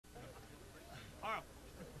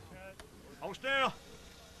Hold still.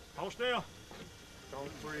 Hold still.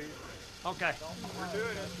 Don't breathe. Okay. We're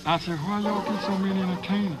doing it. I said, why y'all get so many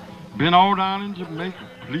entertainers? Been all down in Jamaica,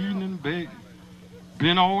 pleading and begging.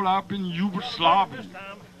 Been all up in Yugoslavia,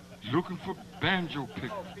 looking for banjo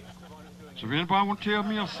pickers. So if anybody want to tell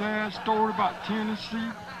me a sad story about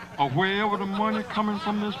Tennessee or wherever the money coming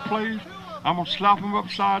from this place, I'm going to slap them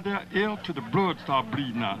upside their ear till the blood start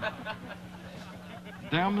bleeding out.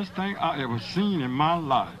 Damnest thing I ever seen in my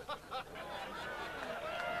life.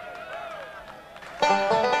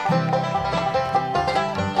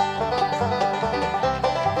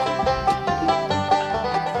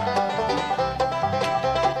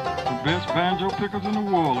 Best banjo pickers in the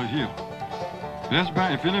world are here.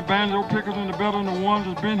 If any banjo pickers any better than the ones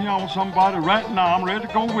that's been here on somebody right now, I'm ready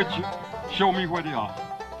to go with you. Show me where they are.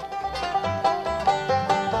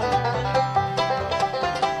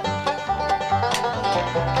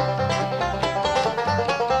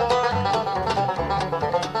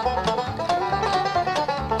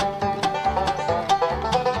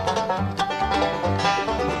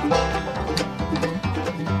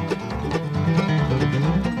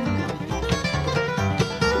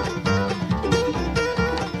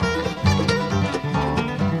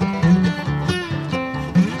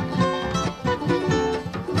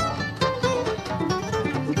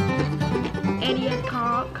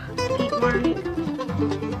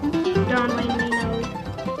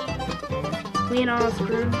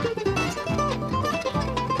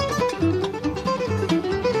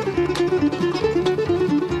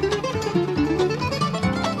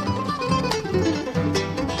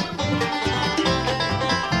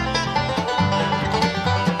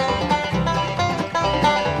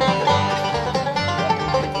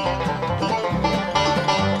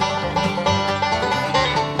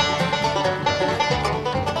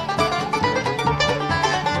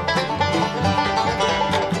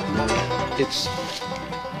 It's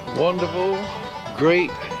wonderful, great,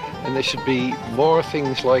 and there should be more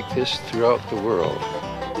things like this throughout the world.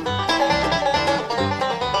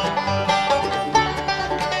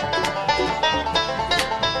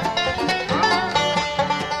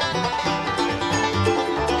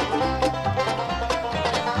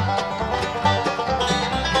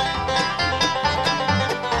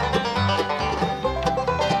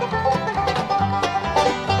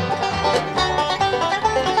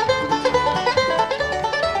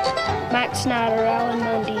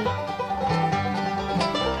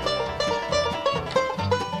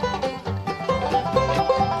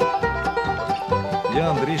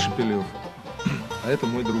 А это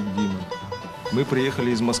мой друг Дима. Мы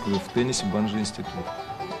приехали из Москвы в Теннесси Банjo институт.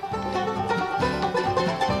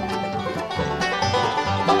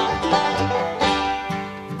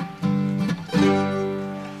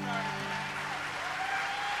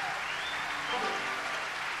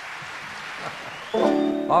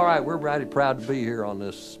 All right, we're mighty proud to be here on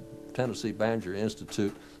this Tennessee Banjo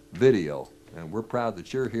Institute video, and we're proud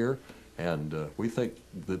that you're here, and we think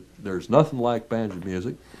that there's nothing like banjo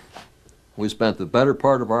music. We spent the better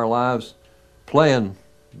part of our lives trying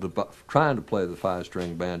to play the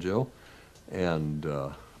five-string banjo, and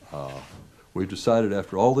we decided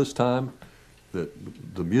after all this time that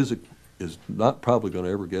the music is not probably going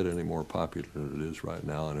to ever get any more popular than it is right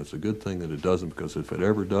now, and it's a good thing that it doesn't, because if it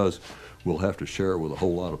ever does, we'll have to share it with a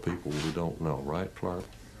whole lot of people we don't know, right, Clark?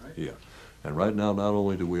 Right. Yeah. And right now, not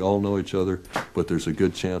only do we all know each other, but there's a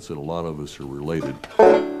good chance that a lot of us are related.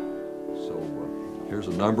 So here's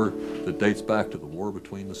a number that dates back to the war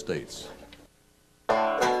between the states.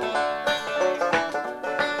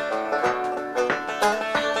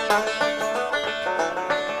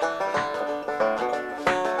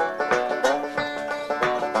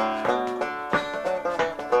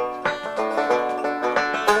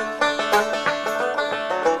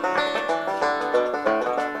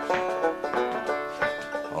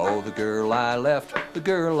 The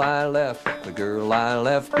girl I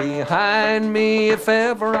left behind me. If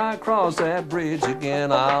ever I cross that bridge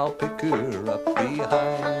again, I'll pick her up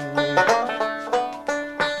behind me.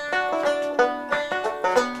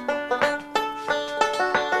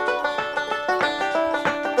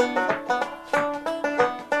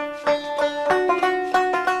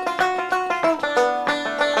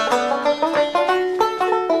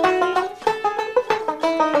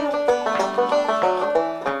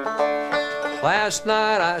 Last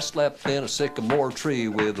night I slept in a sycamore tree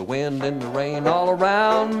with the wind and the rain all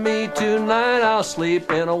around me. Tonight I'll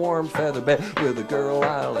sleep in a warm feather bed with the girl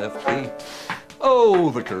I left behind. Oh,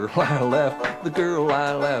 the girl I left, the girl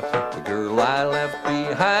I left, the girl I left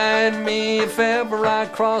behind me. If ever I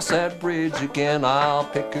cross that bridge again, I'll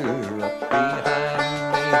pick her up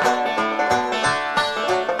behind me.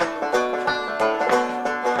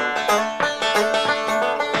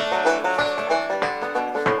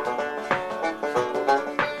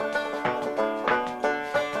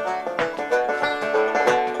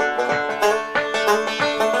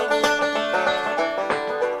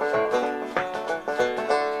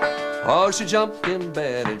 Oh, she jumped in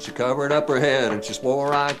bed and she covered up her head and she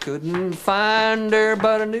swore I couldn't find her,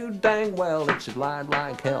 but I knew dang well that she lied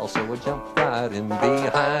like hell, so I jumped right in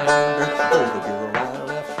behind her. Oh, the girl I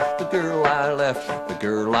left, the girl I left, the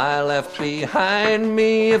girl I left behind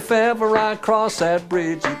me. If ever I cross that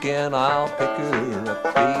bridge again, I'll pick her up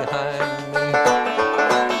behind me.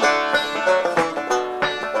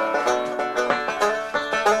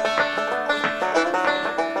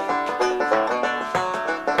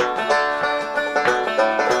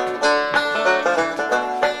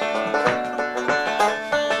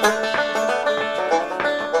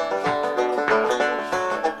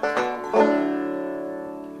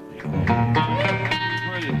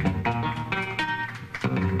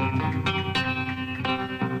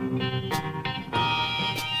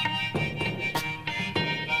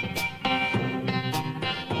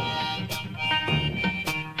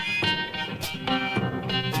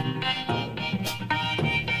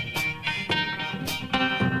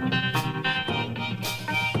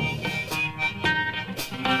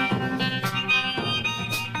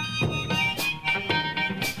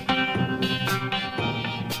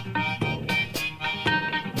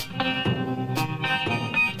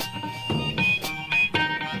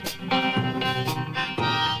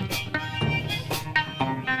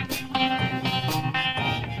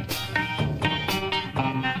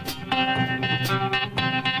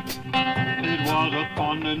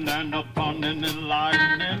 And the thunder and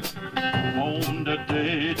lightning on the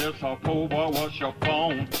day that October was your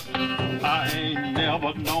born. I ain't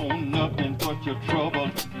never known nothing but your trouble.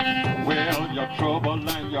 Well, your trouble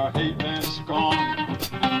and your hate and scorn.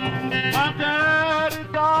 My daddy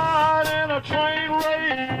died in a train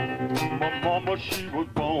wreck. My mama, she was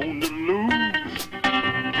born to lose.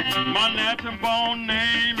 My natural born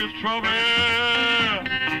name is Trouble.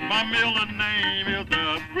 My middle name is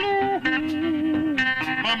the Blue.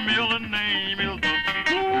 My middle name is the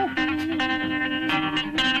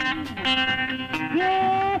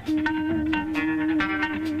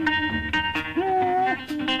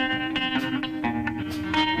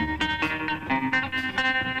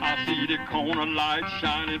I see the corner light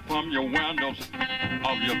shining from your windows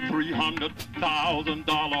of your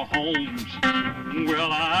 $300,000 homes.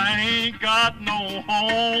 Well, I ain't got no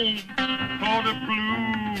home, for the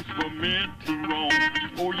blues were meant to roam.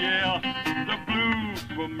 Oh yeah, the blues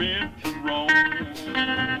were meant to roam.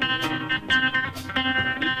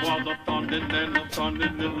 It was a thundering and a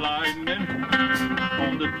thundering and lightning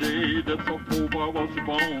on the day that October was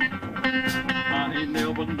born. I ain't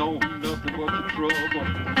never known nothing but your trouble.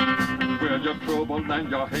 Well, your trouble and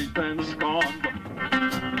your hate and scorn.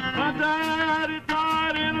 My daddy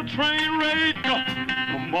died in a train wreck.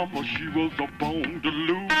 My mama, she was a bone to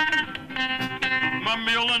lose. My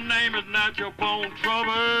middle name is not your bone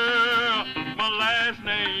Trouble. My last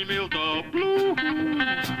name is the Blue.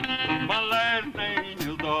 My last name is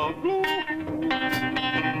the Blue.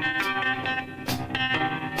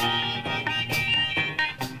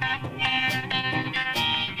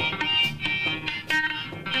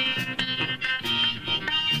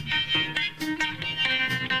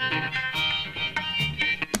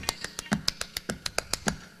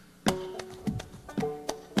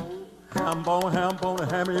 Ham bone,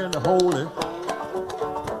 hammer in the holy.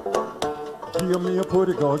 Give me a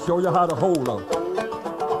pretty girl, show you how to hold her.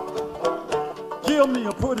 Give me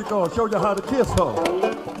a pretty girl, show you how to kiss her.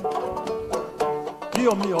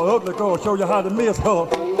 Give me a ugly girl, show you how to miss her.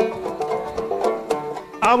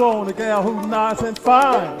 I want a gal who's nice and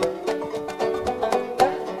fine.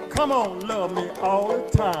 Come on, love me all the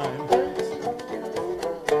time.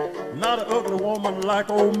 Not an ugly woman like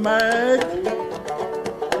old Mag.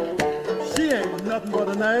 She ain't nothing but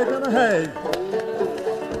a nag and a hag.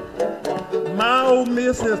 My old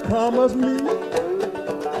missus promised me,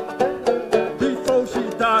 before she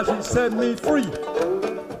died, she set me free.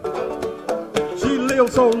 She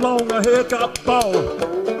lived so long, her head got bald.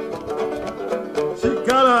 She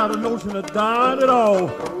got out of the notion of dying at all.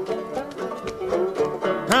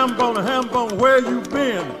 Ham bone, where you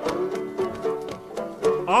been?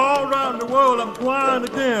 All around the world, I'm flying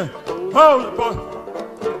again. Hold it, boy.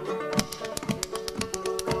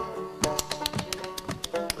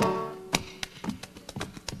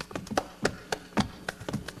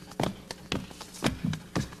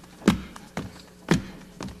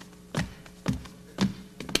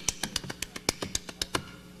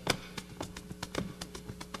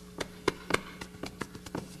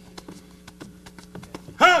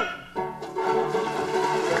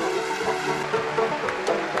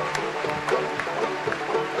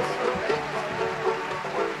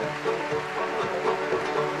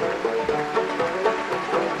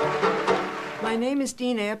 name is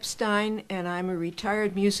Dina Epstein, and I'm a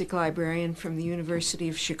retired music librarian from the University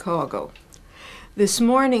of Chicago. This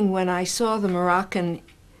morning, when I saw the Moroccan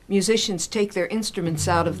musicians take their instruments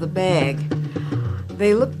out of the bag,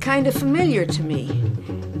 they looked kind of familiar to me.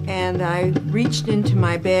 And I reached into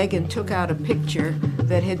my bag and took out a picture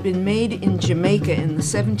that had been made in Jamaica in the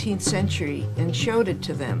 17th century and showed it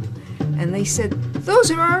to them. And they said, "Those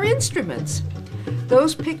are our instruments."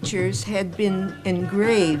 Those pictures had been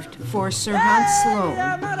engraved for Sir Hans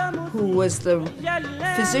Sloane, who was the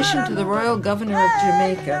physician to the Royal Governor of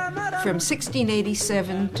Jamaica from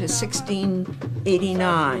 1687 to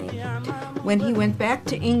 1689. When he went back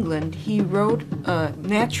to England, he wrote a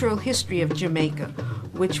natural history of Jamaica,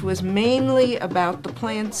 which was mainly about the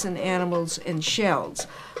plants and animals and shells,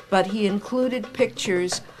 but he included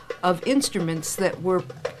pictures of instruments that were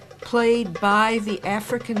played by the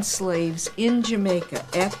African slaves in Jamaica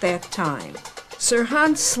at that time. Sir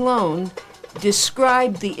Hans Sloane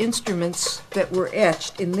described the instruments that were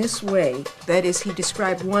etched in this way. That is, he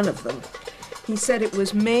described one of them. He said it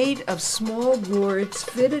was made of small gourds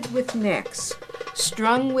fitted with necks,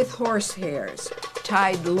 strung with horsehairs,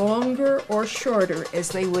 tied longer or shorter as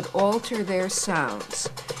they would alter their sounds.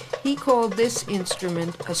 He called this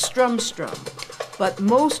instrument a strum-strum, but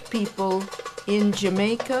most people in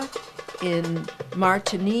Jamaica, in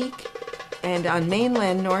Martinique, and on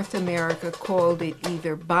mainland North America called it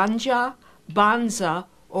either banja, banza,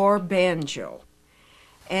 or banjo.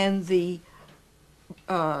 And the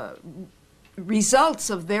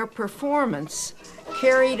results of their performance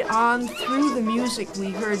carried on through the music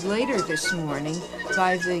we heard later this morning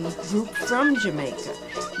by the group from Jamaica,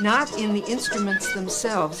 not in the instruments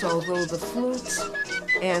themselves, although the flutes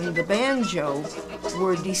and the banjo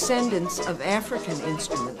were descendants of African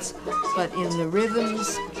instruments, but in the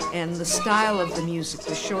rhythms and the style of the music,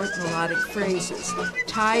 the short melodic phrases,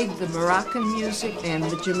 tied the Moroccan music and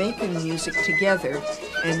the Jamaican music together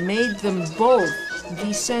and made them both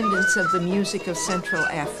descendants of the music of Central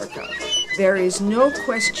Africa. There is no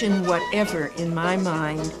question whatever in my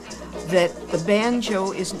mind that the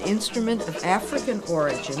banjo is an instrument of African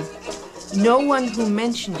origin. No one who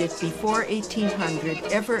mentioned it before 1800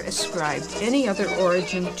 ever ascribed any other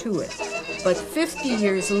origin to it, but 50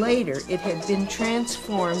 years later it had been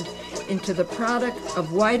transformed into the product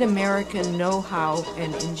of white American know-how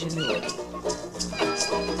and ingenuity.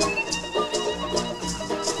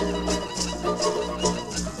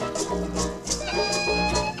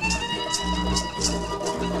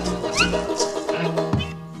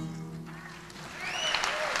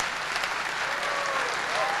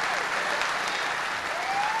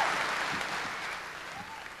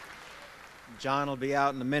 John will be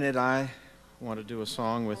out in a minute. I want to do a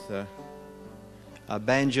song with a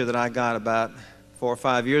banjo that I got about 4 or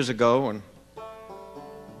 5 years ago, and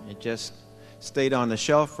it just stayed on the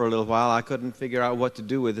shelf for a little while. I couldn't figure out what to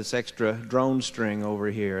do with this extra drone string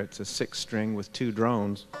over here. It's a 6-string with 2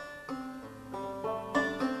 drones.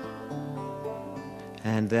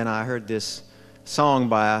 And then I heard this song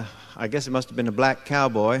by, I guess it must have been a black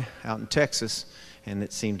cowboy out in Texas, and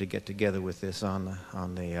it seemed to get together with this on the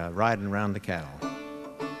riding around the cattle.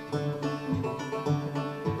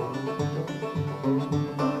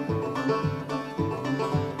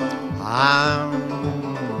 I'm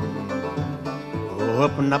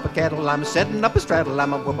whooping up a cattle, I'm setting up a straddle,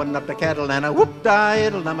 I'm a whooping up the cattle, and a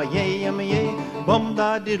whoop-da-iddle, I'm a yay,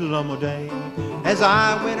 bum-da-diddle, I'm a day. As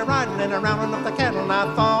I went a-riding and a-rounding up the cattle, and I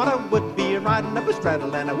thought I would be riding up a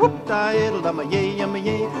straddle, and a whoop-da-iddle, I'm a yay,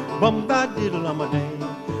 bum-da-diddle, I'm a day.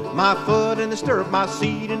 My foot in the stirrup, my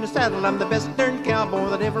seat in the saddle, I'm the best darn cowboy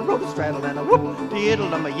that ever rode a straddle, and a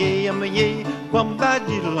whoop-de-iddle, I'm a yay,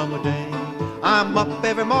 bum-da-diddle, I'm a day. I'm up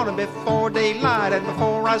every morning before daylight, and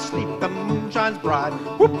before I sleep the moon shines bright.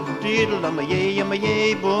 Whoop-de-iddle, I'm a yay,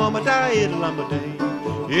 bum-a-da-iddle, I'm a day.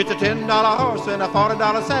 It's a $10 horse and a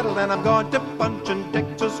 $40 saddle, and I'm going to punch in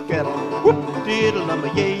Texas cattle. Whoop-de-iddle, I'm a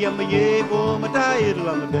yay, bum-a-da-iddle,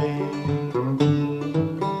 I'm a day.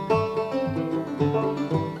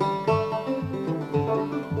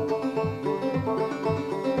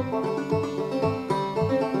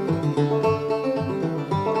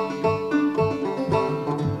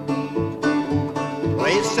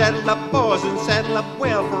 Saddle up, boys, and saddle up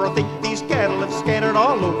well, for I think these cattle have scattered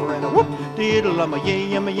all over. And a whoop-diddle, I'm a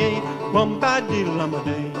yay, bum-da-diddle, I'm a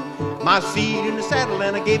day. My seat in the saddle,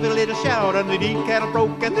 and I gave a little shout, and the deep cattle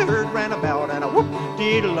broke, and the herd ran about. And a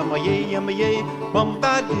whoop-diddle, I'm a yay,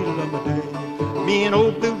 bum-da-diddle, I'm a day. Me and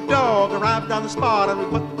old Blue Dog arrived on the spot, and we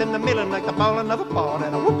put them to milling like the ballin' of a pot.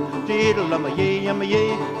 And a whoop-diddle, I'm a yay,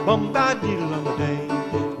 bum-da-diddle, I'm a day.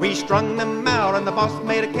 We strung them out and the boss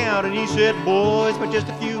made a count and he said, boys, but just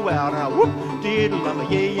a few out. Now whoop,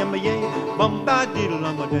 diddle-um-a-yay,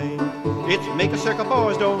 bum-ba-diddle-um-a-day. It's make a circle,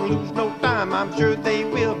 boys, don't lose no time. I'm sure they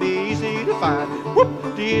will be easy to find.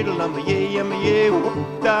 Whoop, diddle-um-a-yay,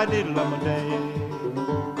 whoop-da-diddle-um-a-day.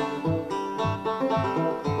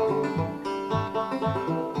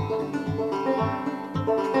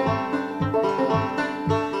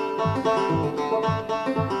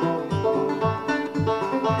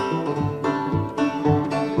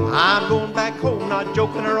 I'm going back home, not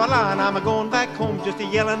joking or a line. I'm going back home just a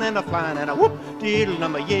yelling and a flying. And a whoop,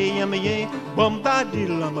 diddle-um-a-yay,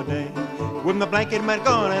 bum-ba-diddle-um-a-day. With my blanket, my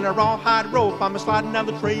gun, and a rawhide rope, I'm sliding down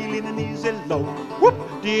the trail in an easy lope. Whoop,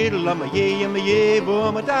 diddle-um-a-yay,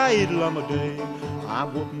 bum-a-diddle-um-a-day.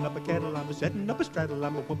 I'm whooping up a kettle, I'm setting up a straddle,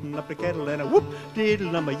 I'm whooping up the kettle, and a whoop,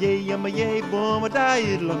 diddle-um-a-yay,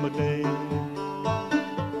 bum-a-diddle-um-a-day.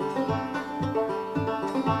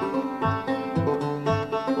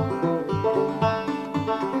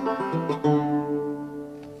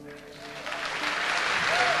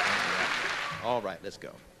 All right, let's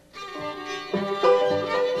go.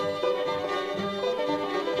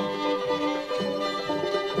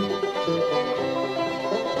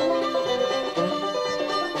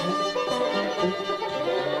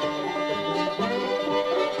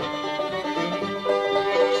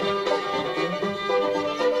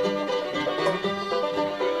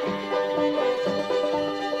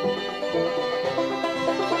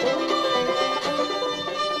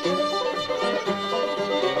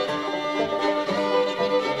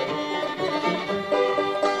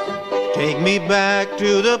 Take me back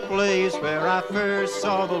to the place where I first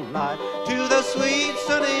saw the light, to the sweet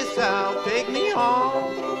sunny south, take me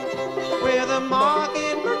home, where the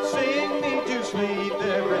mockingbird sing me to sleep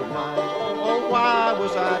every night. Oh, why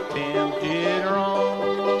was I tempted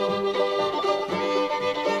wrong?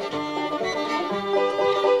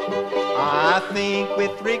 I think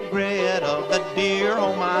with regret of the dear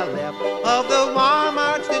home I left, of the warm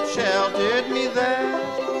arch that sheltered me there,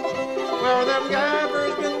 where them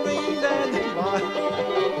gaffers been leaned and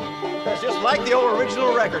that's just like the old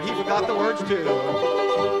original record. He forgot the words too.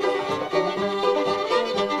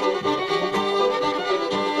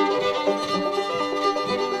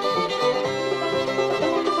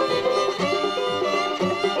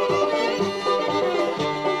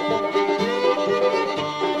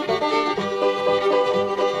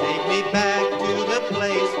 Take me back to the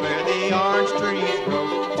place where the orange trees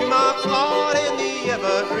grow, to my plot in the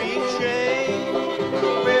evergreen shade,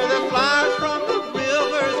 where the flowers from the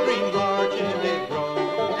river's green margin they grow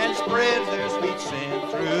and spreads their sweet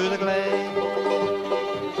scent through the glade.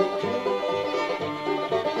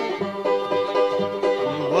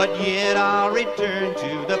 But yet I'll return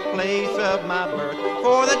to the place of my birth,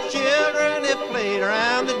 for the children have played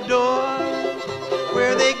around the door,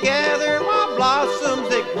 where they gather while blossoms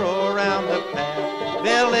they grow around the path.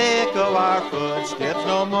 They'll echo our footsteps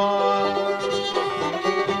no more.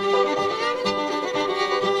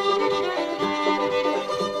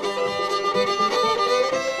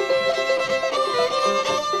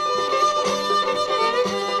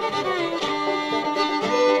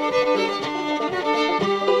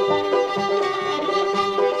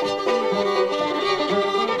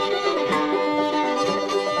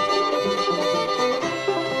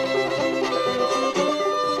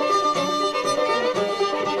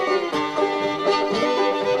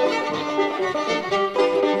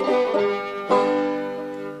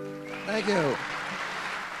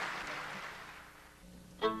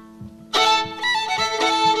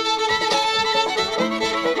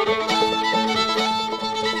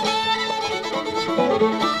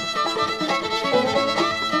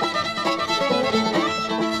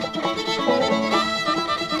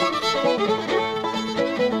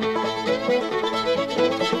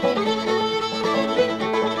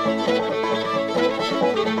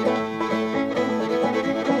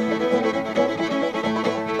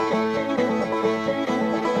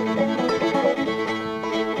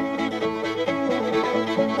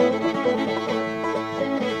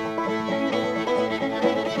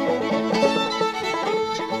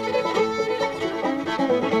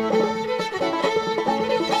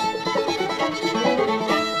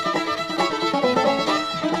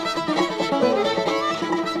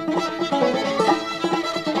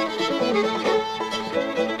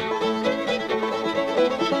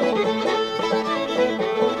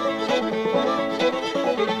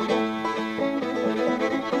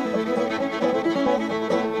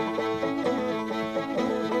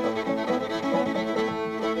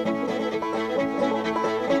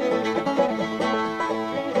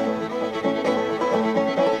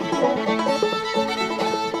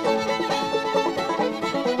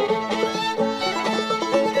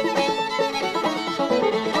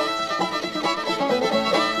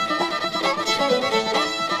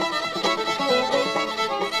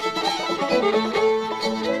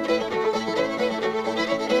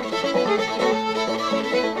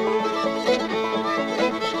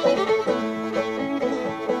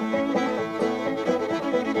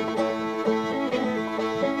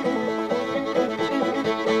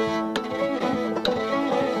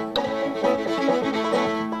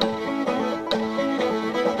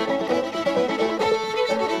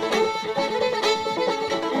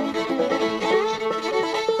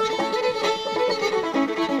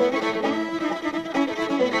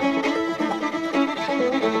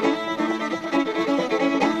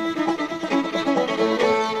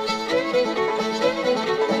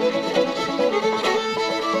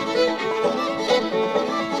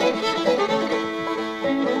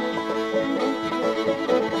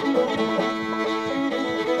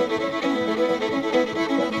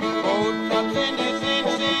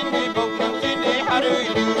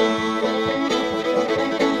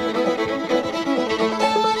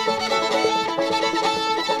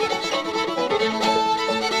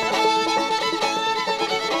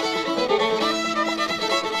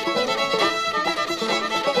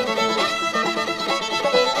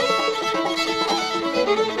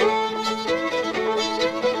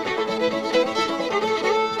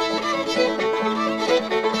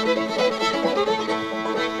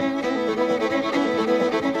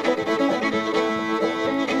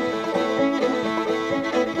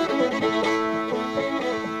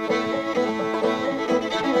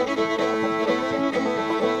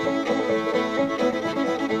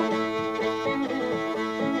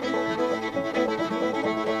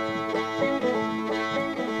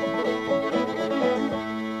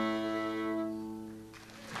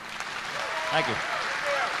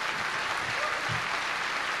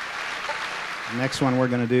 The next one we're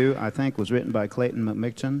going to do, I think, was written by Clayton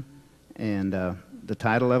McMichen, and the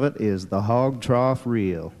title of it is The Hog Trough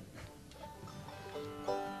Reel.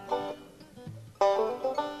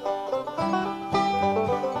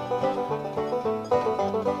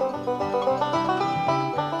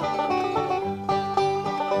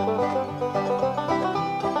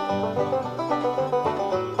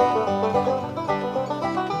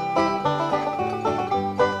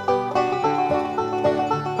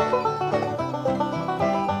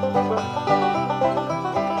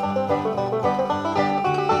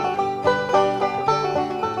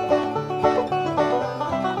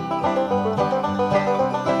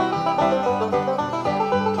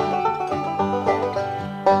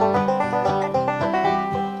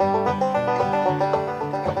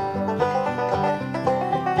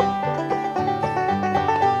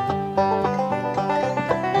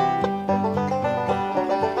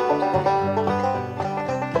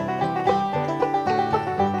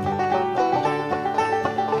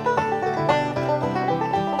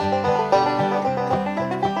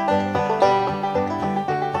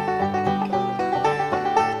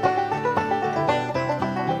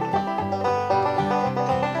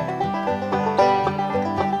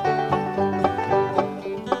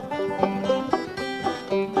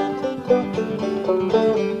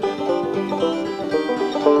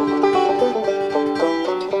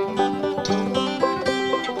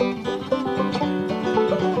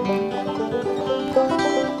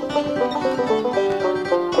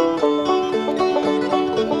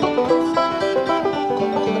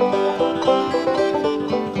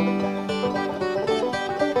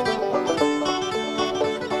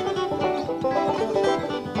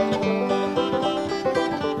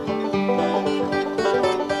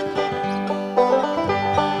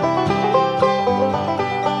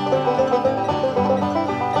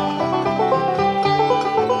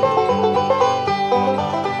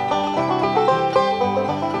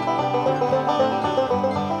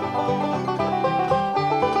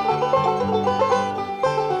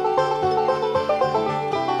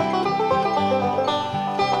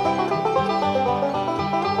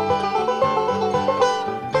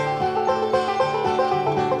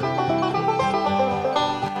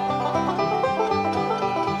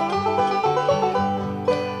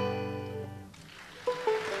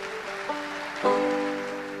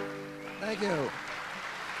 Thank you.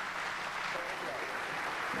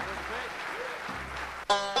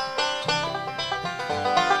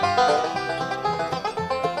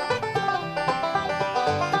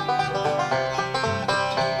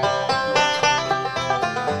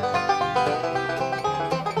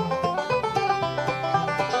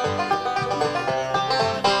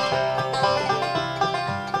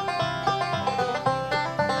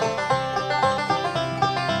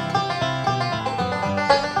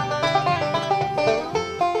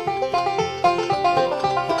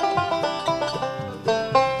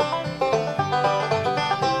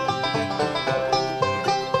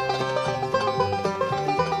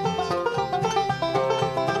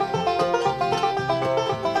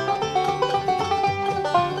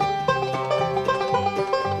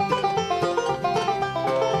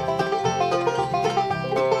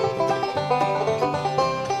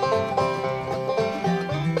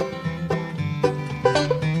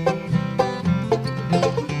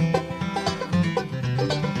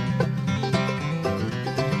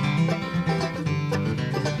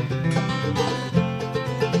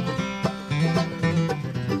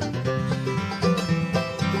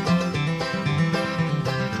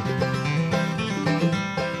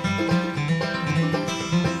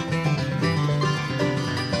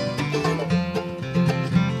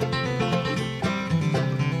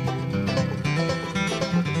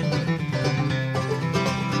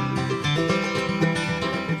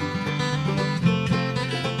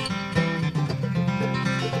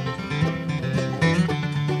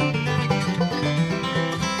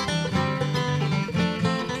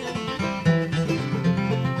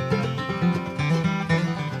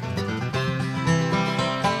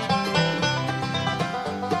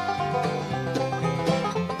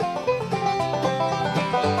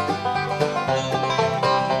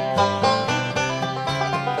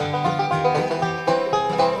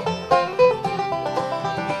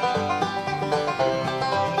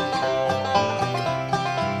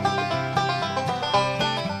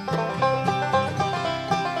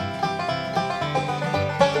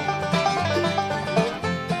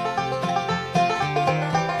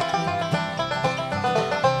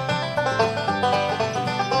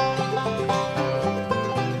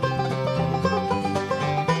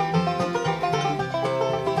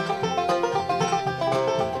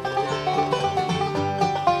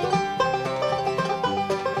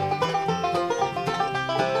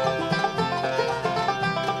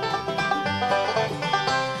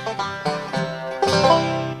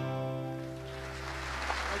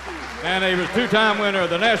 neighbors, two-time winner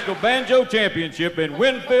of the National Banjo Championship in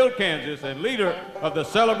Winfield, Kansas, and leader of the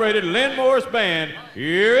celebrated Lynn Morris Band,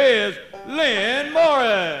 here is Lynn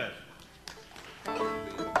Morris.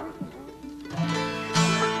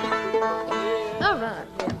 All right.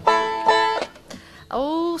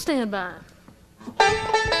 Oh, stand by.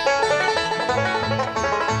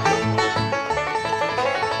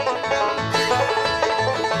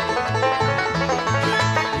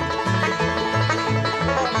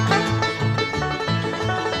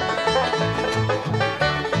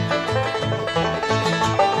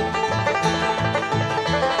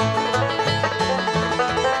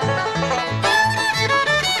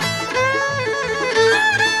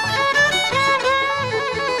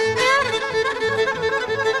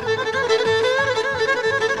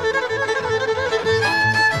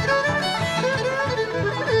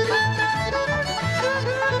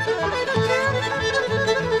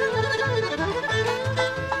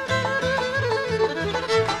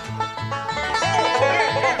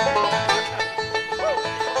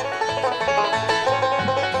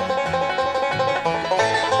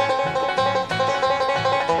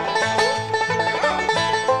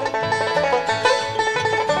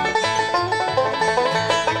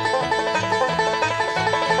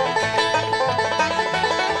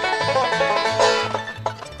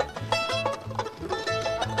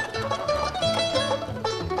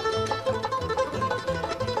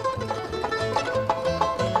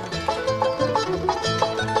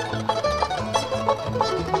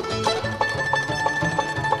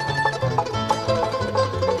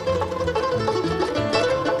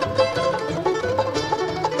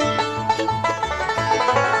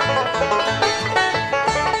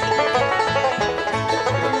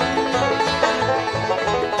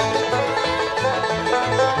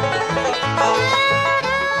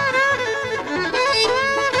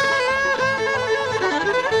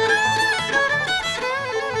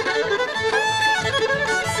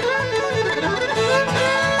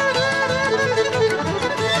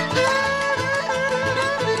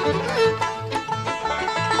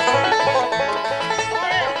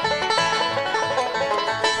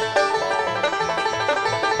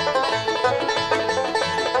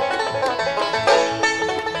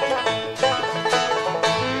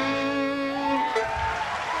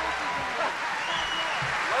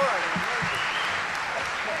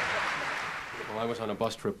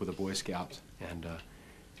 Trip with the Boy Scouts, and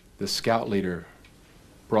the scout leader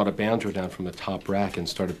brought a banjo down from the top rack and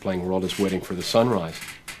started playing We're All Just Waiting for the Sunrise.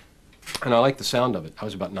 And I liked the sound of it. I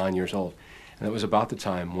was about 9 years old, and it was about the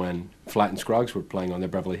time when Flatt and Scruggs were playing on their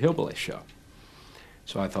Beverly Hillbillies show.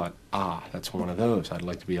 So I thought, that's one of those. I'd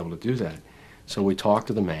like to be able to do that. So we talked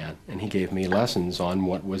to the man, and he gave me lessons on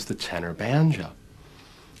what was the tenor banjo.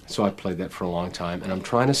 So I played that for a long time, and I'm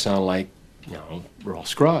trying to sound like, Earl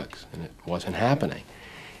Scruggs, and it wasn't happening.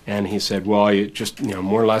 And he said, well, you just,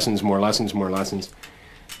 more lessons, more lessons, more lessons.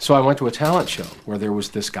 So I went to a talent show where there was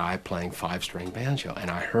this guy playing 5-string banjo, and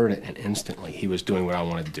I heard it, and instantly he was doing what I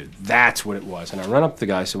wanted to do. That's what it was. And I ran up to the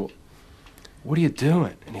guy and said, well, what are you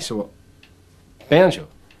doing? And he said, well, banjo.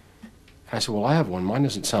 And I said, well, I have one. Mine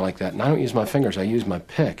doesn't sound like that. And I don't use my fingers. I use my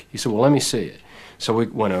pick. He said, well, let me see it. So we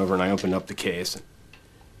went over, and I opened up the case. And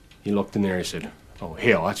he looked in there, and he said, oh,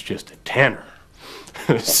 hell, that's just a tenor.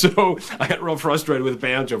 So I got real frustrated with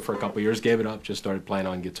banjo for a couple of years, gave it up, just started playing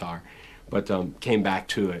on guitar, but came back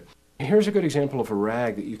to it. Here's a good example of a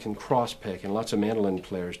rag that you can cross-pick, and lots of mandolin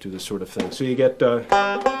players do this sort of thing. So you get... and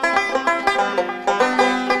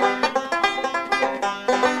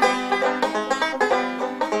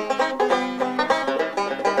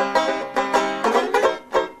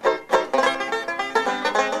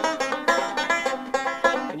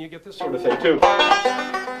you get this sort of thing, too.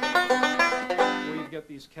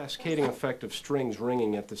 These cascading effect of strings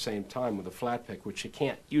ringing at the same time with a flat pick, which you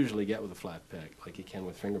can't usually get with a flat pick like you can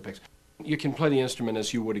with finger picks. You can play the instrument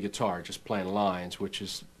as you would a guitar, just playing lines, which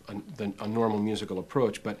is a normal musical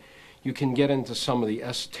approach, but you can get into some of the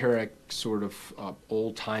esoteric sort of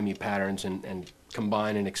old-timey patterns and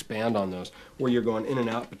combine and expand on those, where you're going in and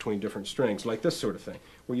out between different strings, like this sort of thing,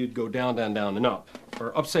 where you'd go down, down, down, and up,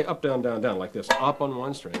 or up, say up, down, down, down, like this, up on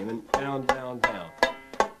one string, and then down, down, down.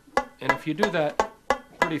 And if you do that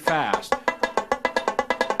pretty fast,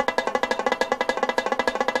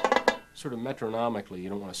 sort of metronomically, you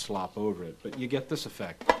don't want to slop over it, but you get this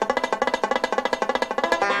effect.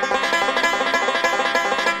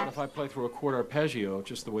 And if I play through a quarter arpeggio,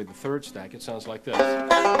 just the way the third stack, it sounds like this.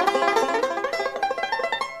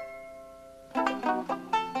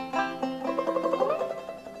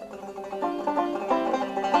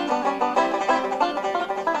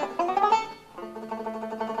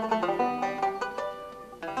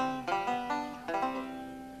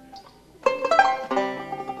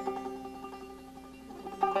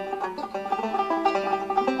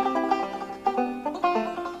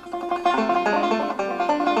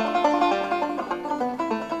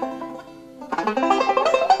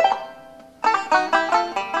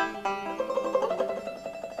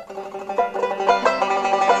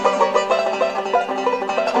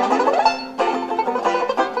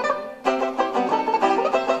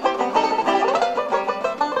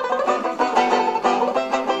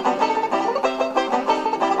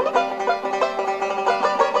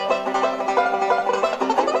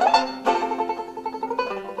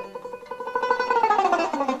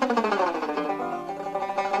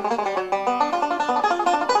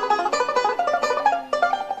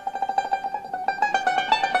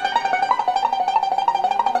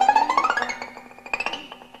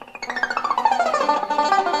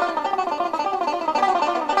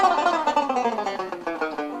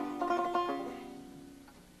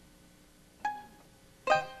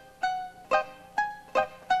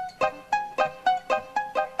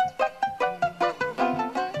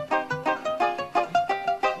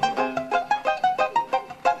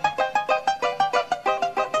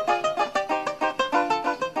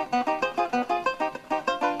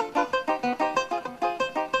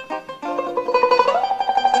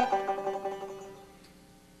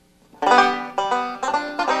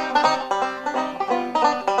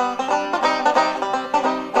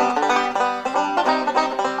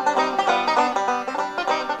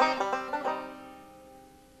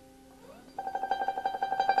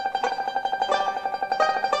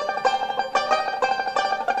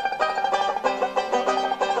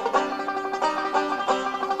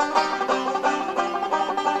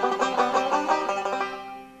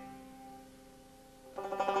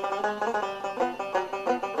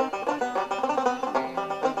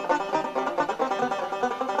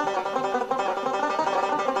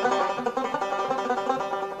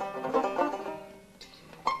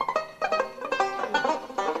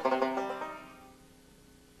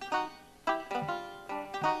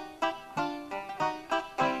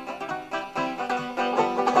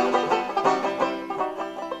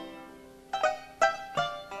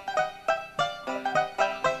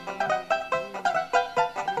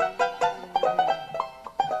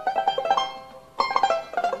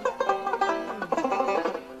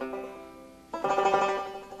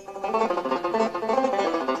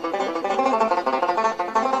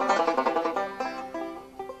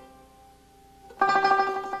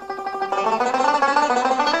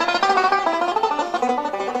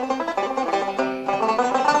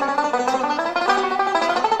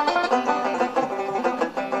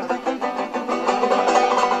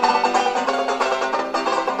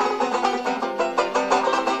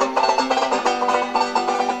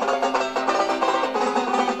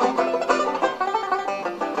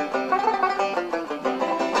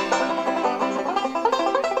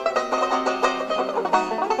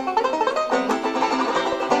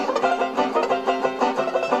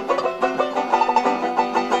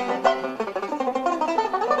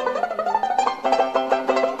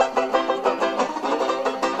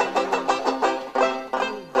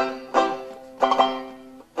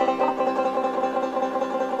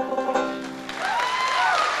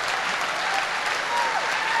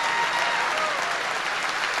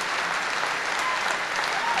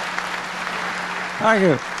 Thank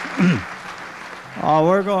you.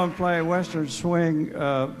 We're going to play Western Swing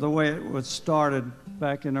the way it was started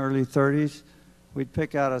back in the early 30s. We'd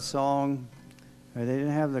pick out a song. They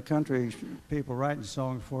didn't have the country people writing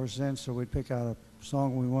songs for us then, so we'd pick out a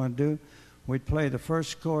song we wanted to do. We'd play the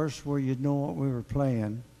first chorus where you'd know what we were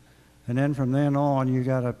playing. And then from then on, you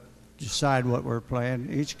got to decide what we're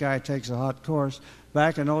playing. Each guy takes a hot chorus.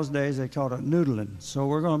 Back in those days, they called it noodling. So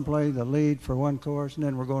we're going to play the lead for one chorus, and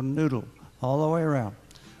then we're going to noodle all the way around.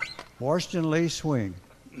 Washington Lee Swing.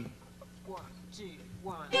 1, 2,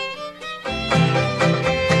 1.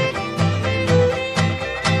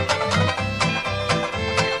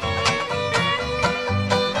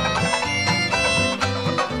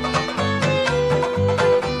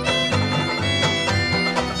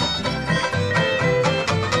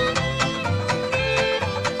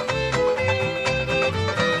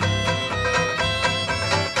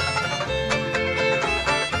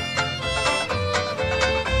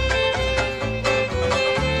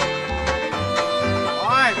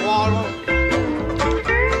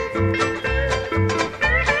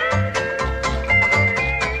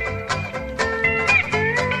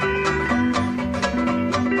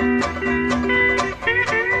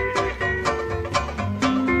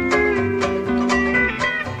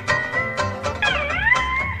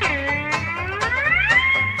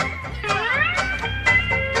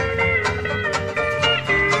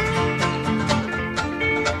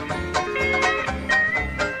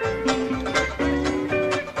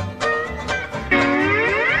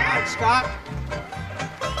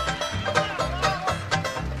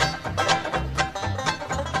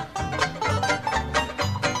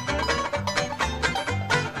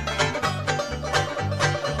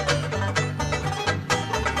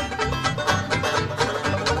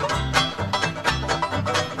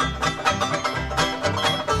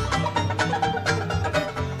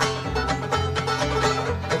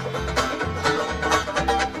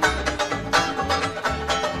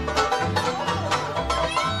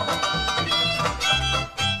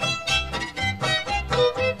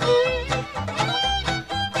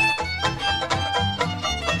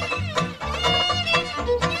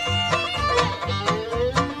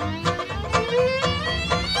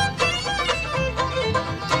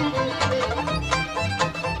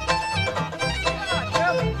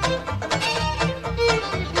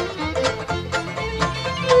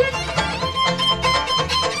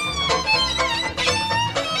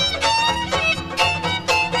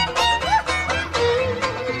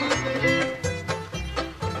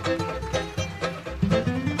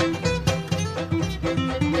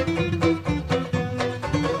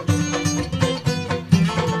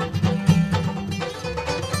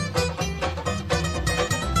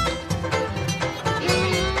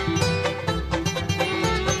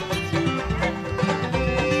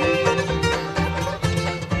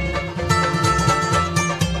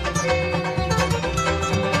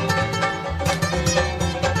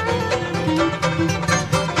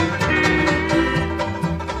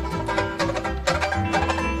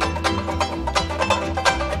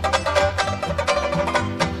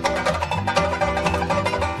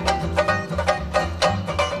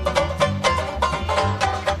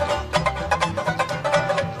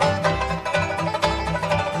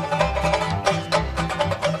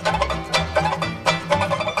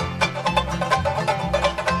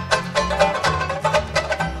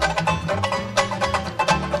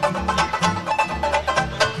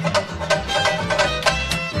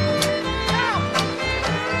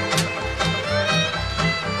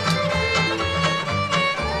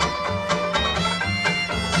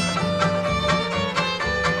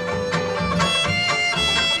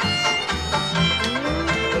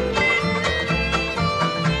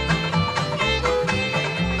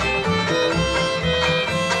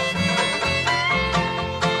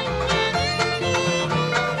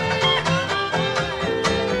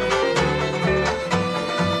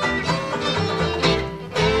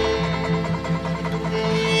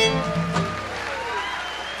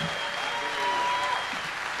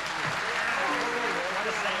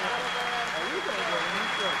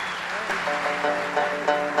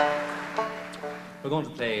 We're going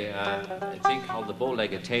to play a jig called the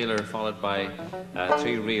Bow-Legged Tailor, followed by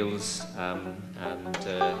 3 reels.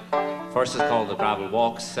 First is called the Gravel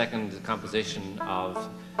Walks, second composition of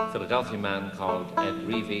a Philadelphia man called Ed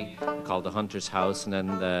Reevy, called The Hunter's House, and then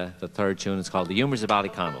the third tune is called The Humours of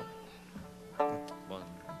Ballyconnell. 1, 2,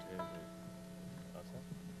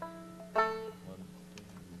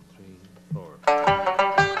 3, 4.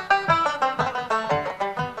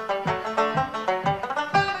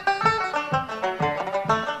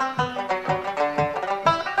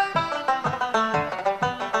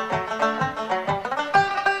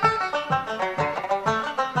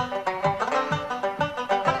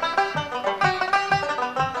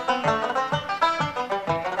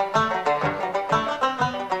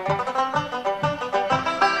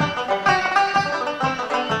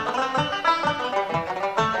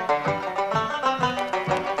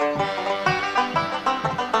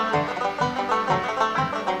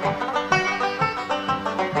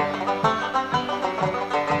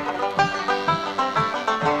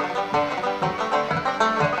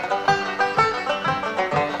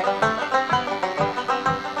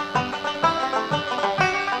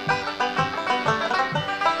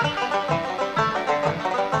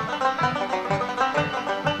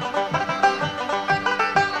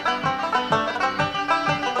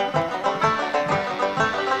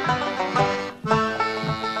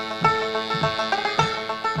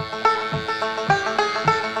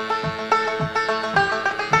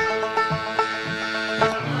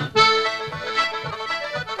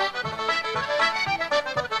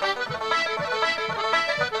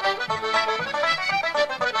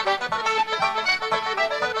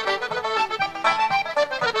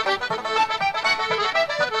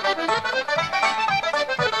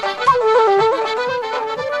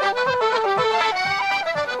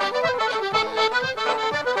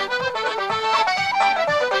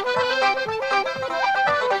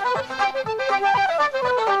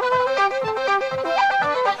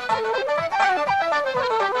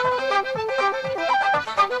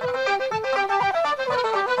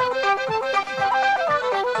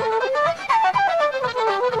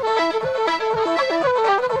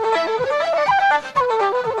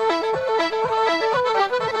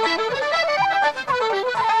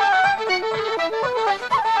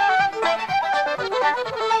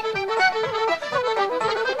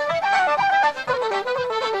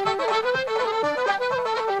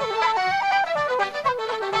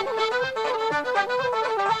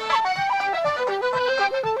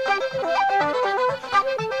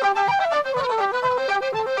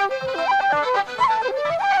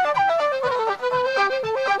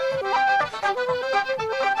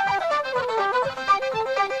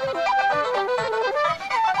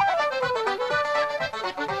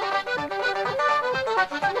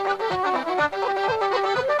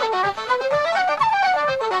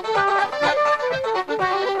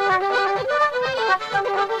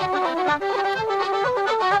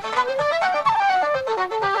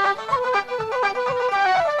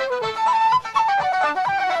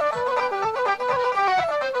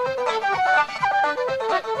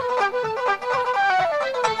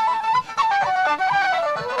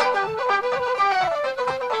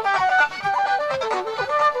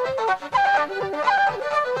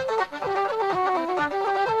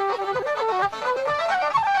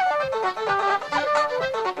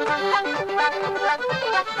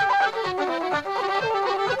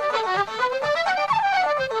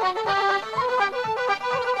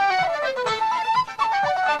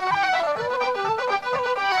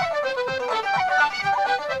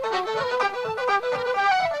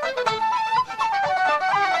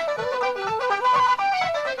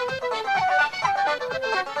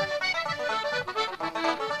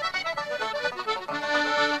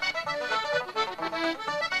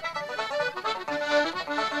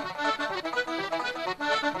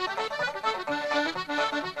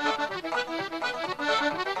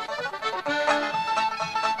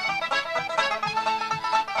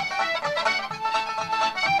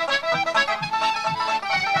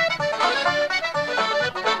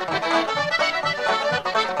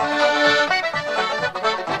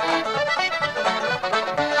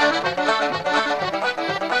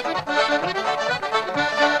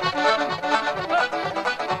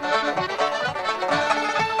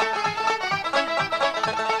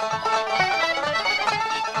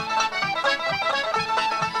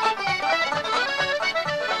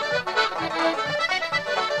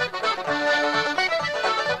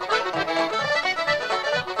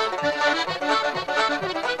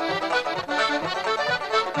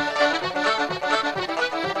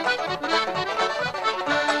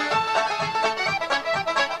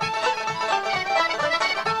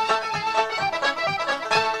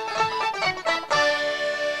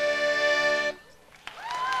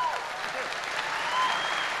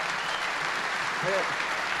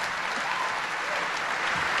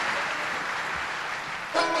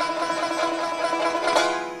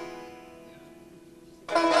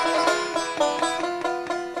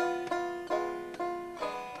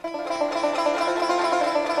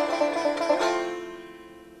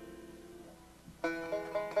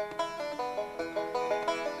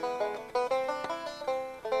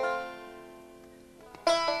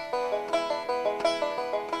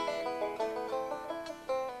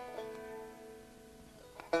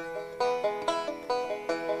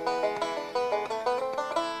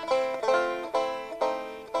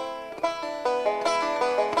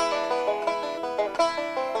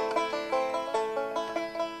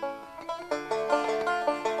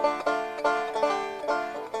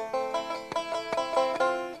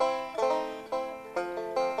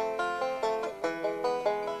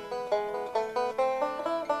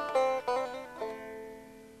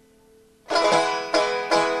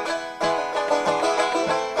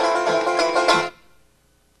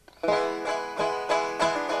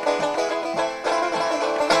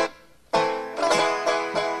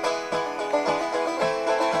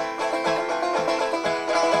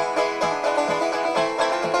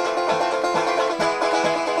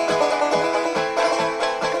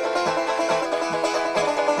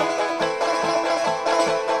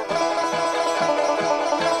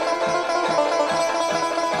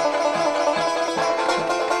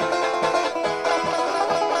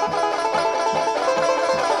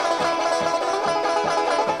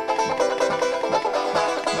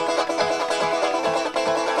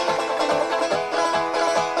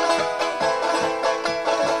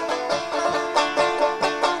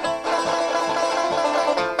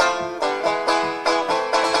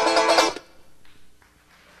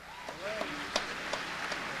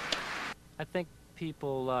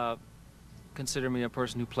 people consider me a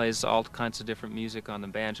person who plays all kinds of different music on the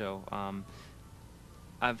banjo.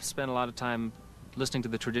 I've spent a lot of time listening to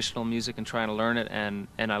the traditional music and trying to learn it, and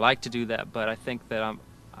I like to do that, but I think that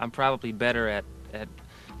I'm probably better at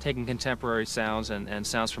taking contemporary sounds and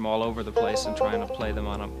sounds from all over the place and trying to play them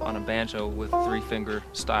on a banjo with three-finger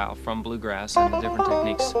style from bluegrass and the different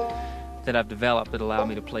techniques that I've developed that allow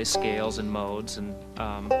me to play scales and modes and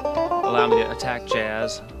allow me to attack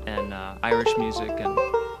jazz and Irish music and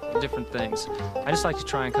different things. I just like to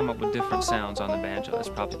try and come up with different sounds on the banjo. That's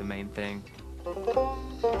probably the main thing.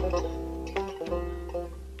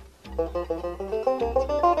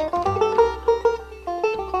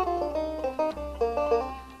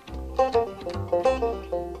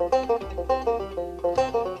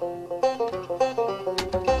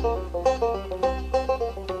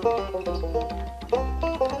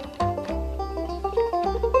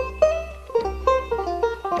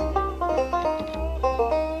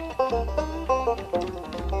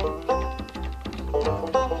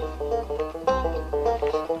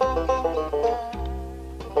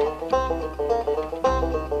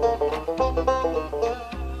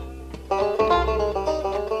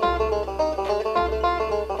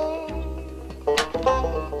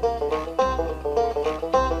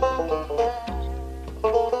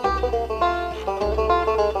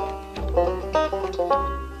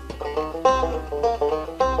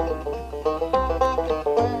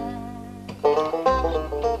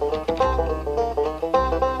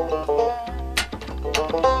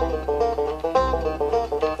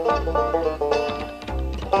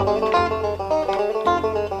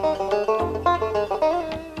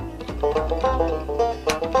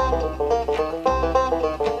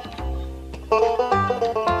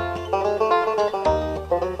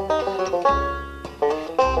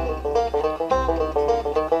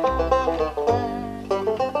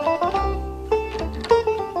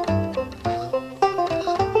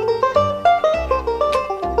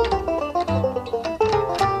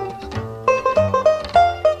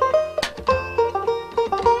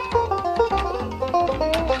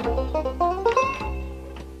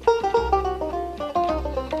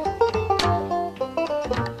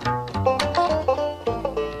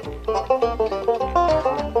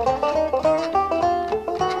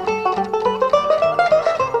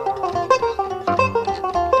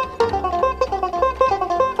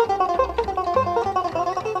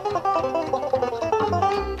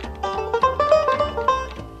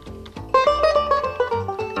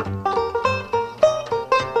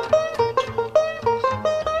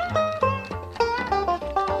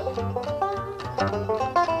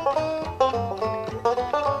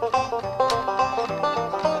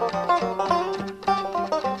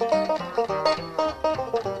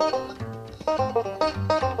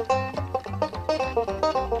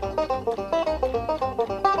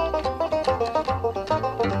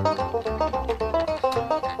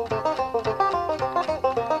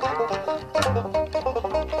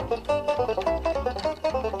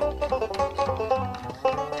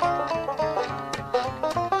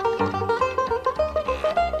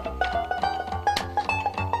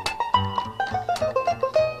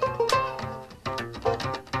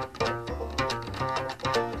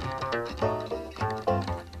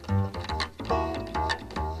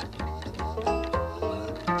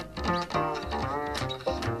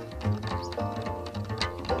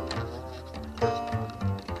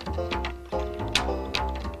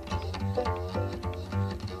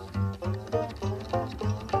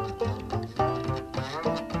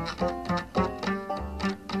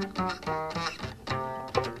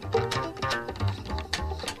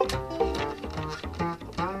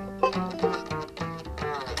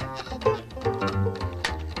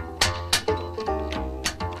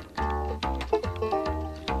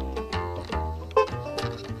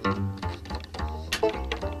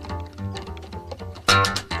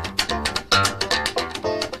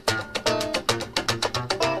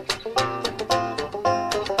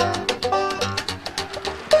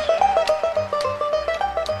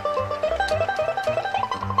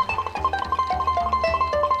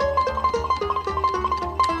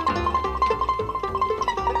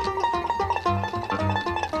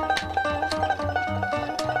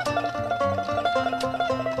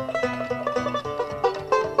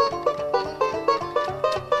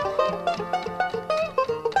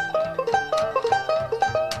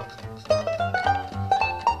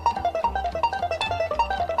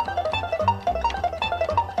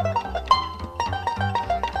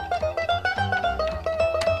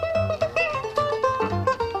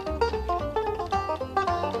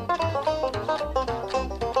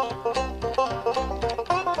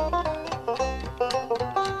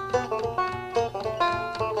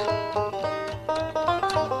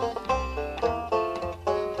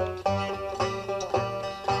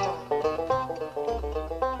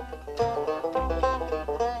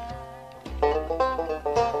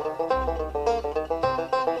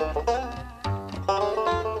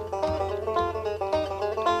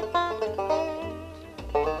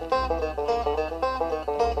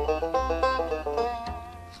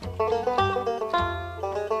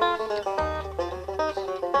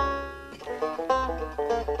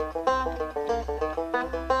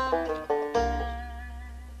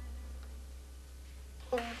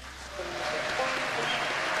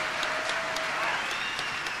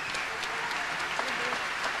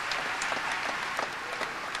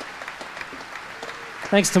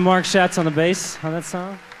 Thanks to Mark Schatz on the bass on that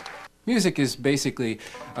song. Music is basically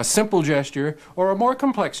a simple gesture or a more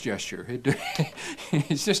complex gesture.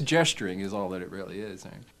 It's just gesturing is all that it really is.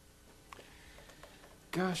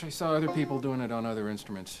 Gosh, I saw other people doing it on other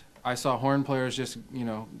instruments. I saw horn players just,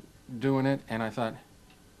 doing it, and I thought,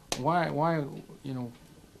 why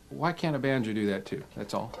can't a banjo do that too?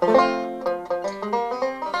 That's all.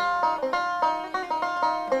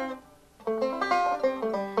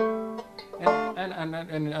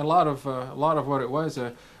 And a lot of what it was,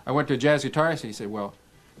 I went to a jazz guitarist and he said, well,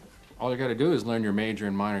 all you got to do is learn your major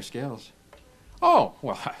and minor scales. Oh,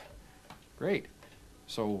 well, great.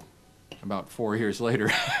 So about 4 years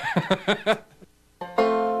later,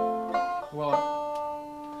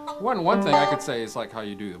 well, one thing I could say is like how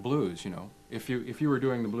you do the blues. If you were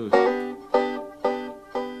doing the blues,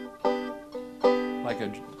 like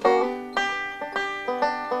a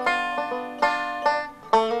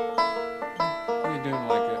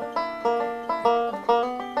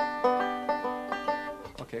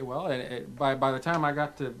by the time I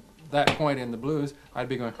got to that point in the blues, I'd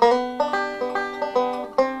be going.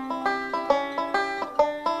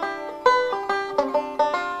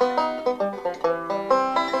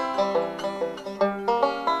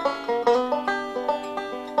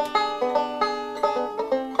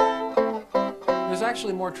 There's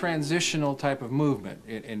actually more transitional type of movement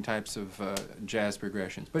in types of jazz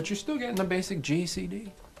progressions, but you're still getting the basic G, C,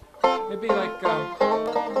 D. It'd be like,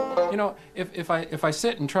 if I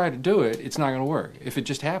sit and try to do it, it's not going to work. If it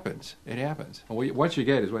just happens, it happens. What you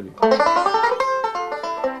get is what you.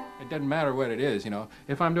 It doesn't matter what it is,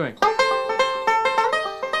 If I'm doing,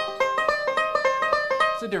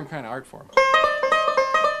 it's a different kind of art form.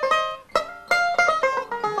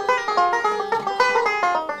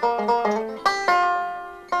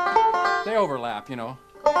 They overlap,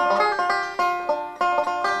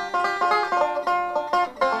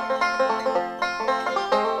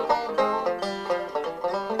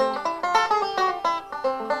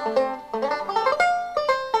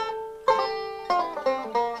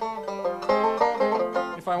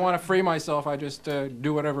 Free myself, I just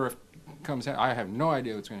do whatever comes out. I have no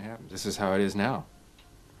idea what's going to happen. This is how it is now.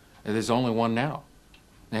 There's only one now,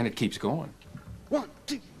 and it keeps going. 1,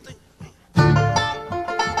 2, 3.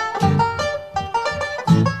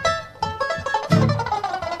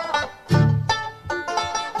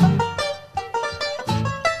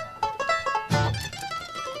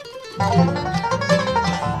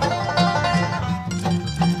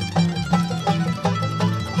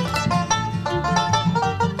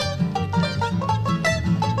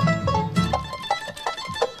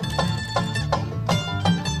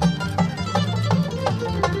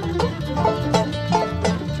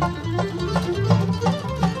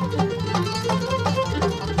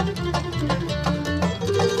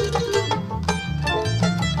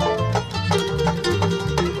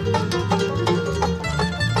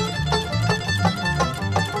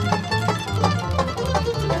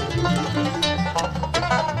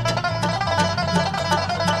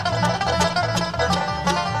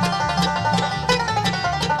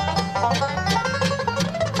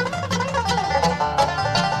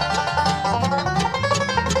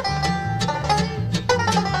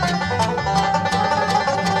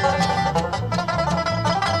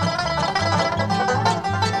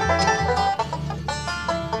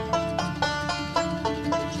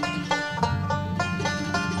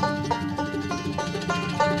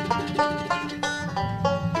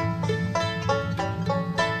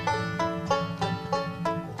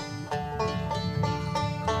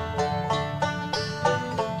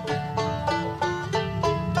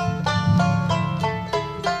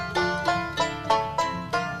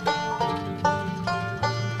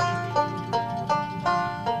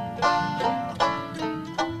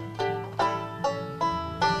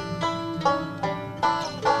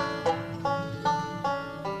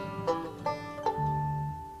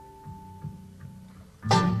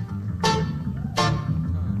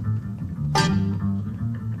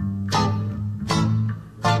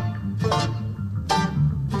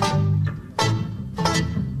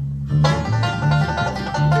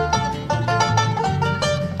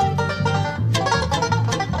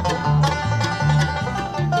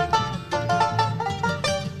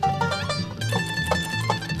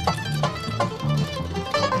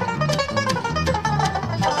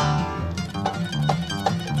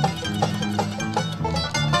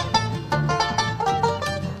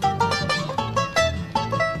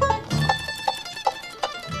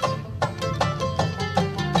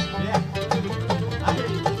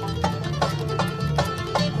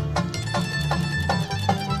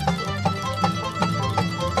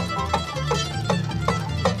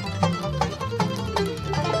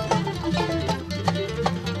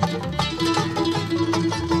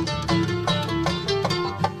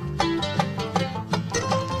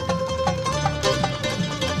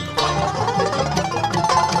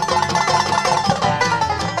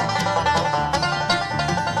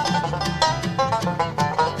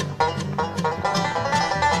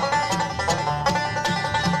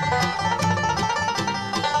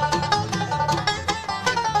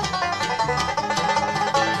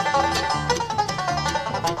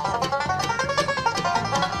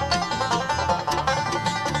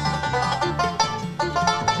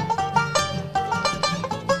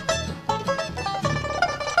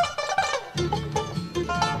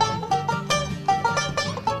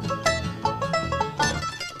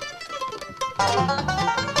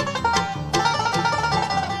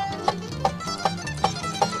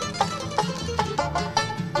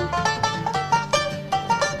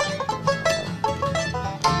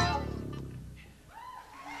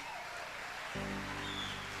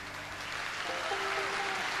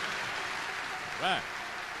 Right.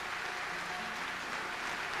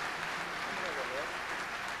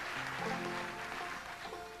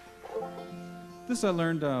 This I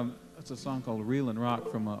learned, it's a song called Reel and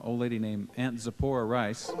Rock from an old lady named Aunt Zipporah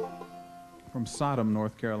Rice from Sodom,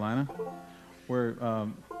 North Carolina, where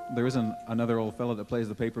there isn't another old fellow that plays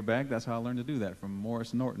the paper bag. That's how I learned to do that, from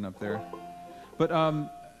Morris Norton up there. But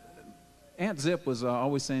Aunt Zip was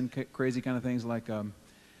always saying crazy kind of things like,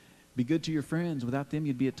 be good to your friends. Without them,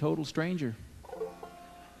 you'd be a total stranger.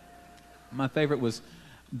 My favorite was,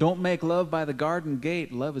 don't make love by the garden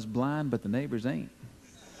gate. Love is blind, but the neighbors ain't.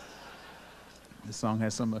 This song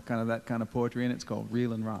has some kind of that kind of poetry in it. It's called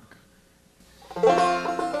Reel and Rock.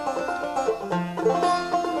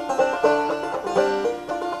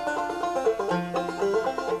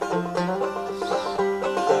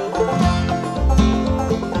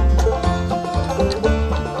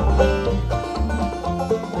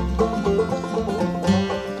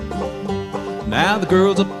 Now the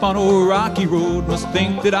girls up on old Rocky Road must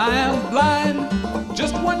think that I am blind.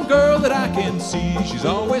 Just one girl that I can see, she's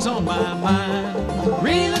always on my mind.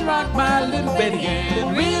 Reel and rock, my little Betty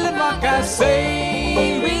Ann, reel and rock, I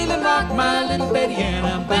say. Reel and rock, my little Betty Ann,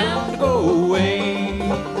 I'm bound to go away.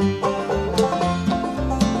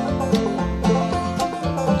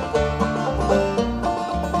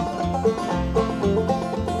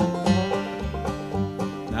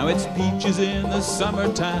 Now it's peaches in the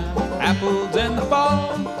summertime, apples in the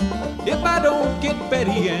fall. If I don't get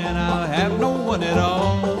Betty Ann, I'll have no one at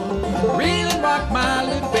all. Reel and rock, my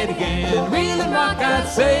little Betty Ann, reel and rock, I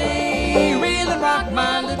say. Reel and rock,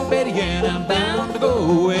 my little Betty Ann, I'm bound to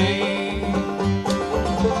go away.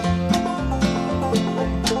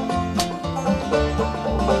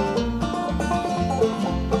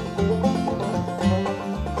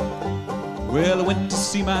 Well, I went to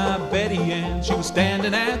see my Betty Ann, she was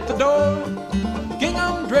standing at the door.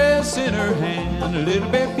 Gingham dress in her hand, a little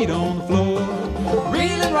bare feet on the floor.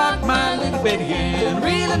 Reel and rock, my little Betty Ann,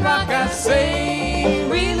 reel and rock, I say.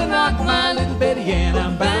 Reel and rock, my little Betty Ann,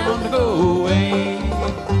 I'm bound to go away.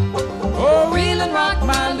 Oh, reel and rock,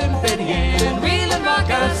 my little Betty Ann, reel and rock,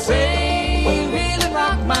 I say. Reel and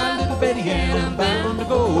rock, my little Betty Ann, I'm bound to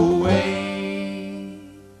go away.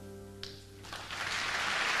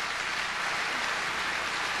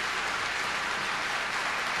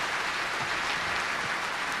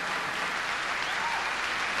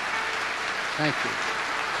 Thank you.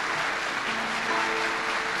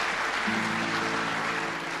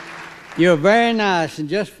 You're very nice, and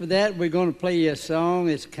just for that, we're going to play you a song.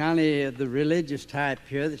 It's kind of the religious type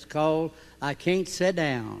here that's called I Can't Sit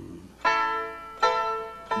Down.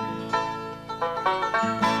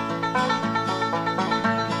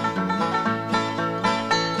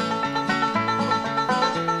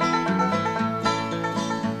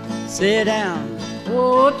 Sit down.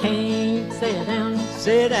 Oh, can't sit down.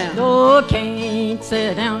 Sit down. Oh, can't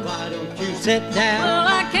sit down. Why don't you sit down? Well,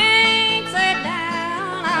 I can't sit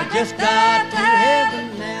down. I just got to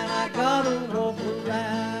heaven and I gotta walk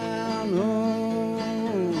around.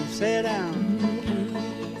 Oh, sit down.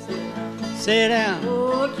 Sit down.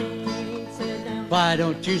 Oh, can't sit down. Why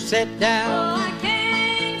don't you sit down? Oh, I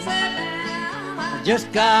can't sit down. I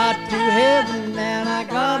just got to heaven and I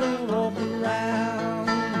gotta walk around.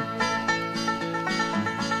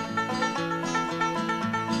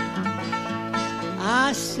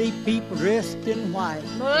 I see people dressed in white.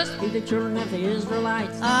 Must be the children of the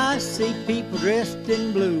Israelites. I see people dressed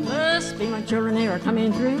in blue. Must be my children, they are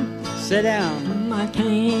coming through. Sit down. I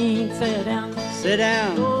can't sit down. Sit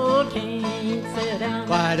down. Oh, can't sit down.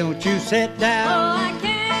 Why don't you sit down? Oh, I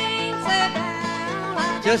can't sit down.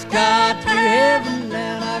 I just got to heaven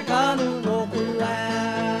and I gotta walk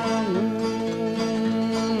around.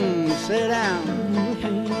 Sit down.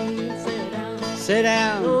 can't sit down. Sit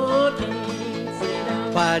down. Oh, can't sit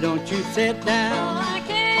down. Why don't you sit down? Oh, I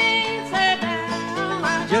can't sit down.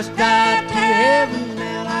 I Just got to heaven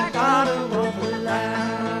and I gotta walk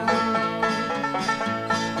around.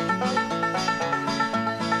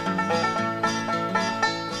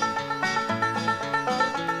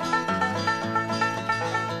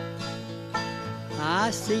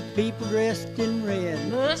 I see people dressed in red.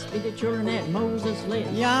 Must be the children that Moses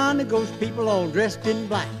led. Yonder goes people all dressed in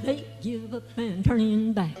black. They give up and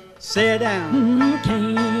turning back. Sit down.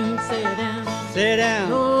 Can't sit down. Sit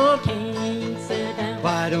down. Oh, can't sit down.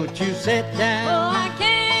 Why don't you sit down? Oh, I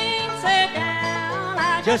can't sit down.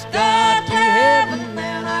 I just got to heaven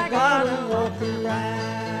and I gotta walk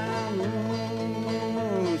around.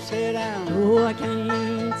 Oh, sit down. Oh, I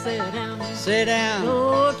can't sit down. Sit down.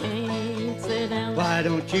 Oh, I can't sit down. Why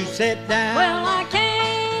don't you sit down? Well, I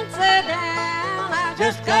can't sit down. I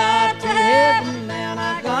just got to heaven and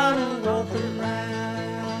I gotta walk around.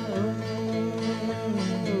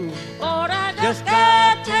 Lord, I Just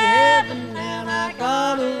got to heaven and I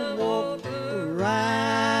gotta walk around.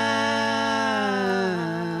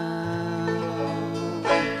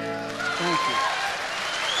 Thank you.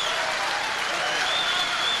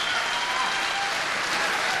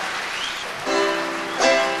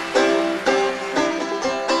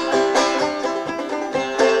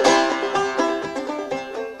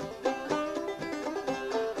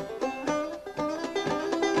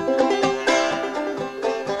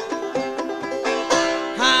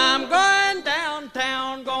 I'm going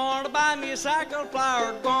downtown, going to buy me a sack of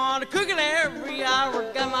flour, going to cook it every hour.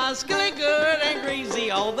 Got my skillet good and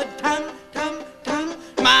greasy all the time, time, time.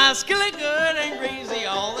 My skillet good and greasy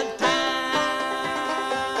all the time.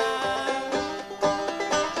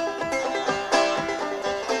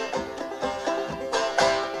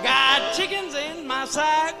 Got chickens in my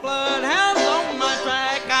sack, bloodhounds on my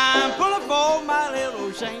track. I'm pulling for my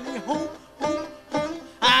little shiny home.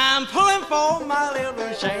 I'm pulling for my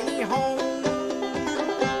little shiny home.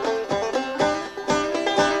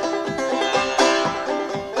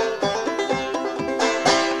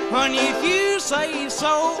 Honey, if you say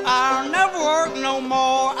so, I'll never work no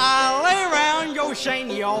more. I'll lay around your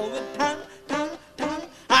shiny all the time, time, time.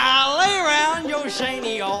 I'll lay around your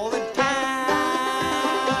shiny all the time.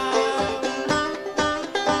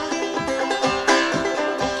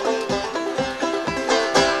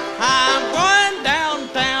 I'm going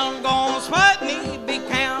downtown, gonna sweat me big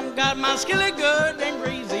pound. Got my skillet good and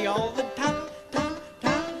greasy all the time, time,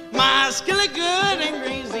 time. My skillet good and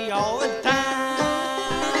greasy all the time.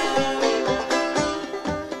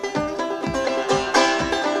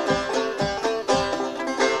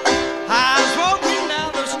 I was walking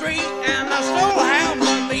down the street and I stole a ham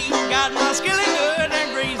of meat. Got my skillet good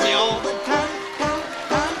and greasy all the time, time,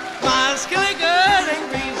 time. My skillet good and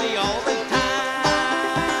greasy all the time.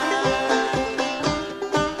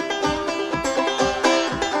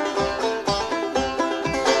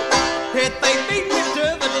 If they beat me to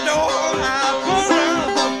the door, I pull down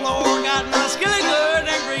the floor. Got my skillet good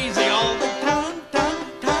and greasy all the time, time,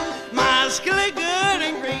 time. My skillet good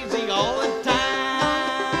and greasy all the time.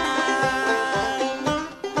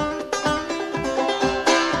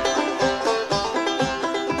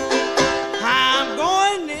 I'm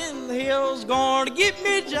going in the hills, going to get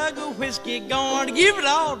me a jug of whiskey, going to give it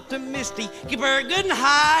all to Misty. Keep her good and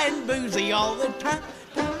high and boozy all the time,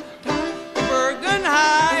 time, time. Keep her good and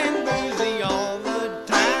high and boozy all the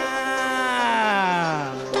time.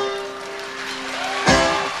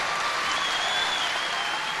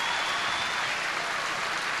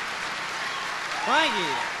 Thank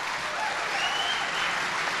you.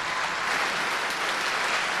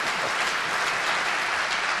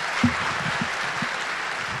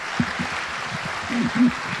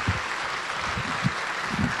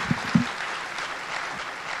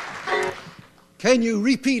 Can you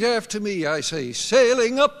repeat after me? I say,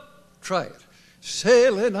 sailing up. Try it.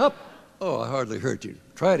 Sailing up. Oh, I hardly heard you.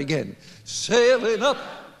 Try it again. Sailing up.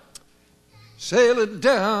 Sailing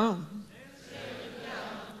down.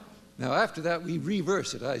 Now, after that, we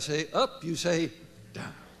reverse it. I say up, you say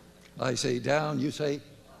down. I say down, you say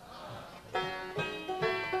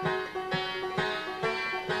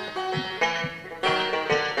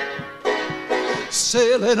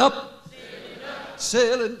sailing up,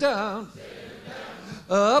 sailing down,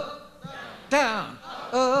 up, down,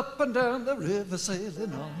 up and down the river,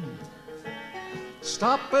 sailing on,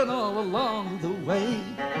 stopping all along the way.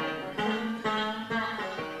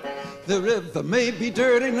 The river may be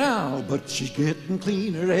dirty now, but she's getting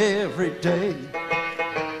cleaner every day.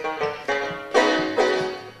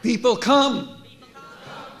 People come,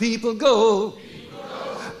 people go,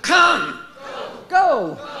 come,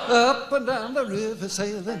 go, up and down the river,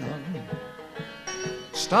 sailing on,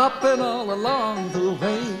 stopping all along the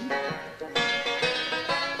way.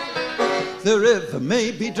 The river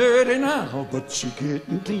may be dirty now, but she's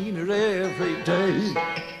getting cleaner every day.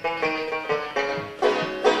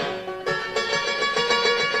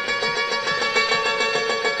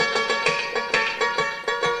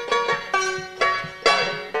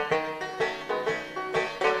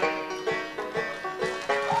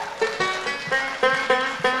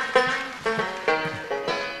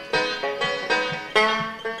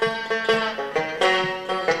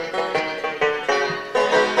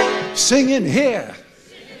 Singing here,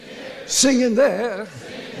 Singing there,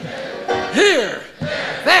 here,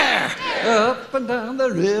 there, up and down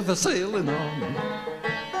the river, sailing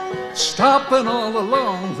on, stopping all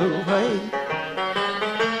along the way.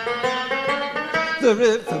 The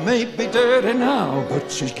river may be dirty now,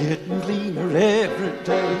 but she's getting cleaner every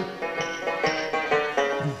day.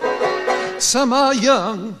 Some are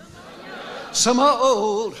young, some are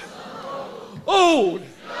old, old,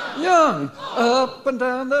 young, up and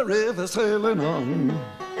down the river, sailing on,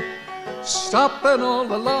 stopping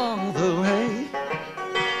all along the way.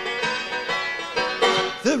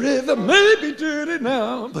 The river may be dirty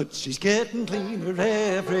now, but she's getting cleaner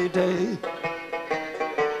every day.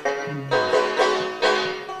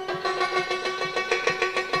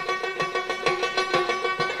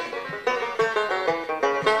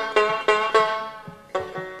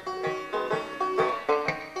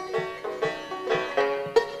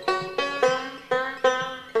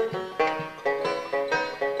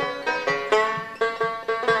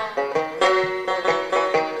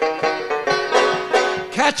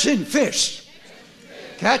 Catching fish,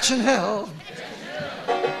 catching hell,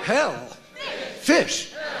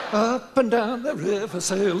 fish, up and down the river,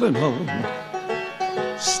 sailing home,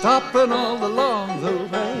 stopping all along the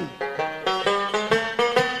way.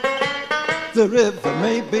 The river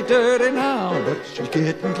may be dirty now, but she's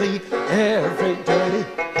getting clean every day.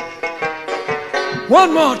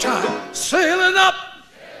 One more time, sailing up,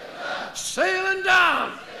 sailing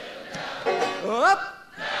down, up,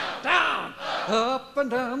 down, up and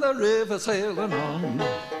down the river, sailing on,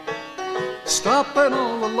 stopping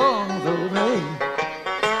all along the way.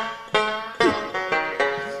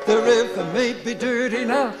 The river may be dirty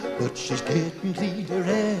now, but she's getting cleaner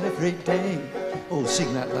every day. Oh,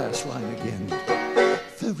 sing that last line again.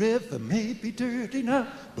 The river may be dirty now,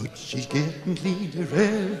 but she's getting cleaner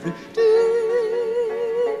every day.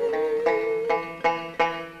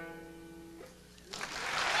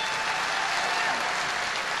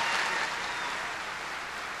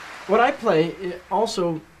 What I play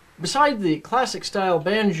also, beside the classic style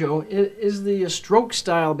banjo, is the stroke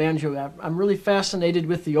style banjo. I'm really fascinated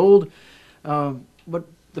with the old, what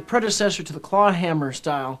the predecessor to the claw hammer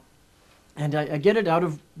style, and I get it out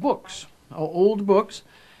of books, old books,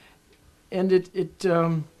 and it's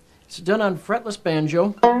done on fretless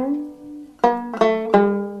banjo.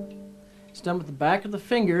 It's done with the back of the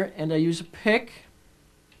finger, and I use a pick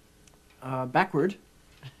backward.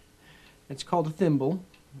 It's called a thimble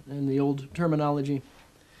in the old terminology.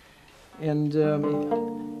 And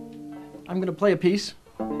I'm going to play a piece.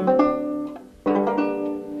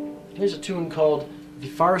 Here's a tune called The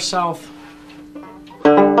Far South.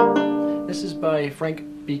 This is by Frank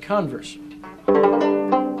B. Converse.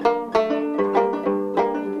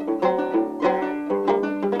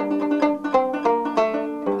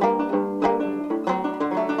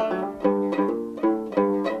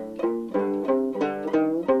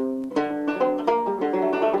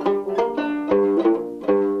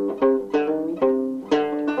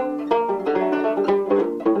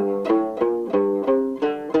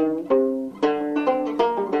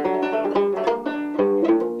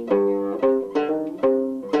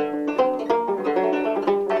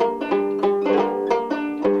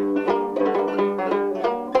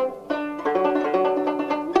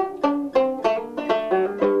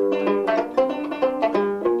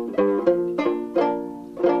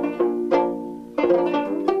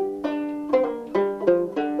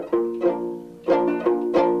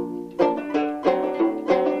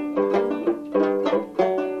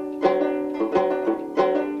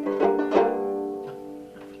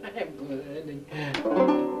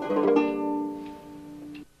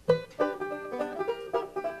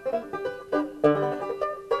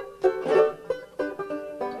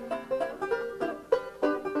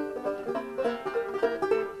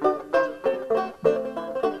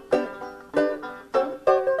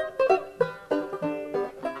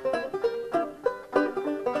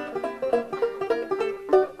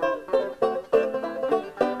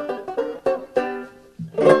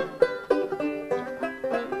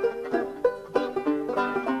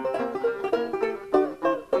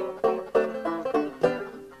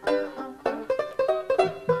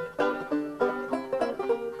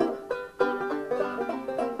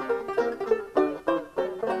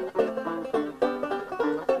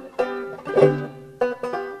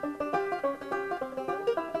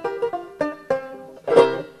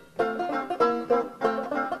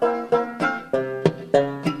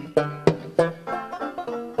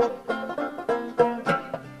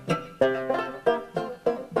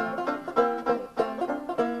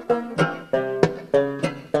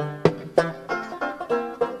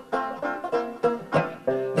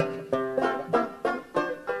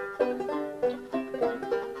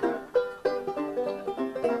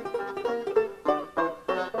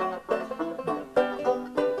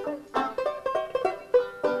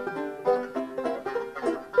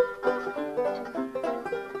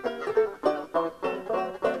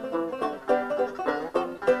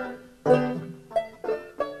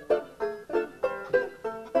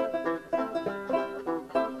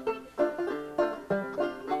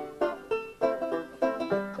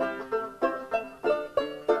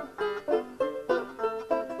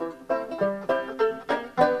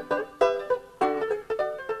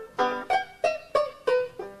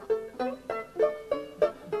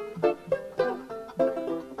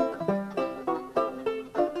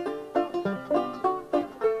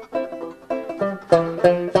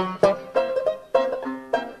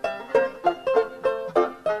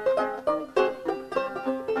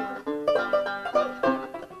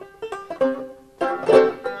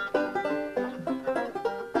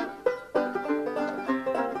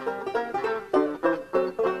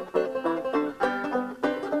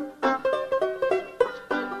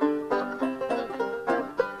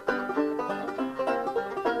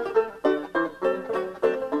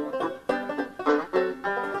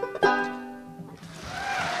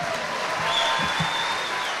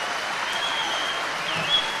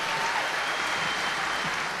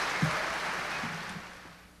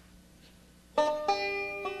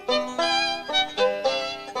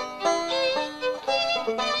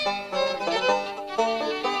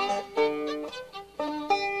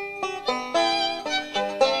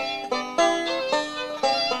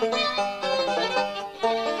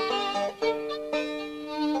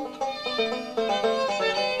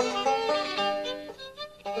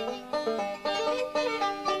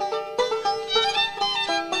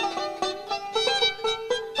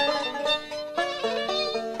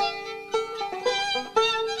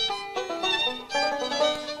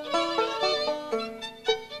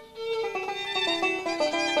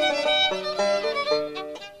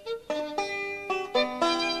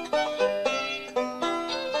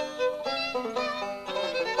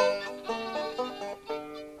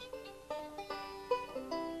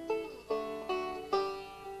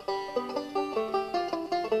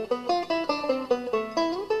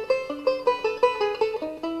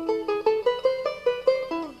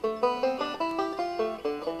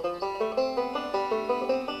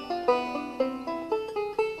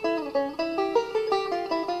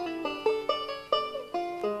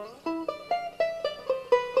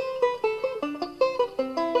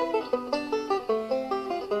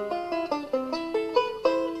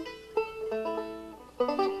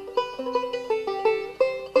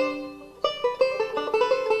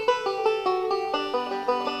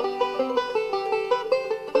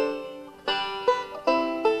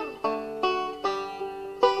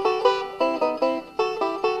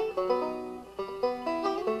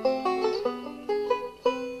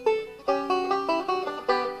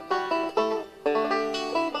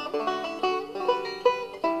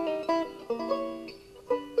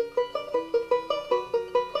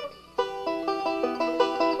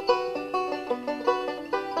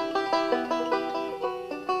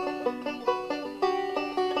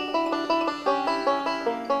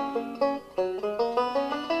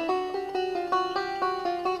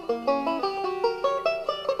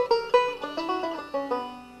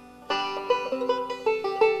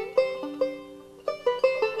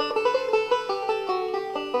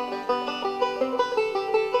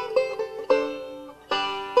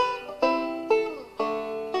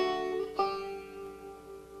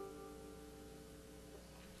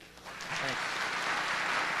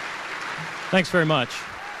 Thanks very much.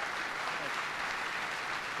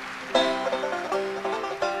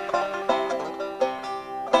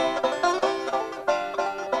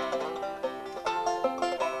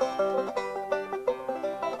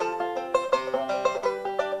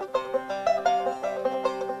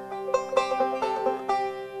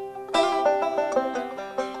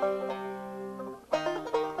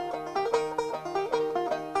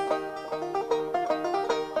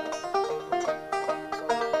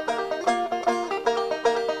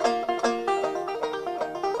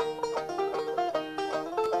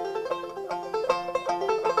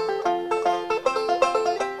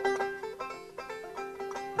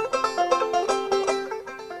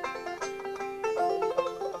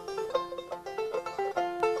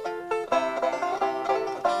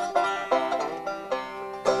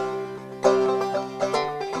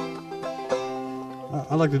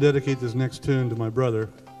 I'd like to dedicate this next tune to my brother.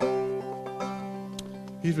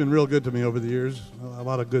 He's been real good to me over the years, a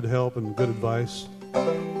lot of good help and good advice.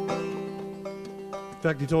 In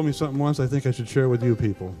fact, he told me something once I think I should share with you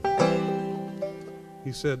people.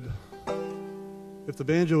 He said, if the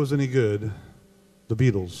banjo was any good, the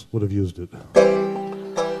Beatles would have used it.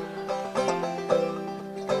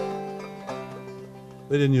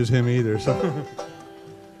 They didn't use him either, so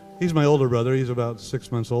he's my older brother. He's about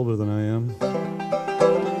 6 months older than I am.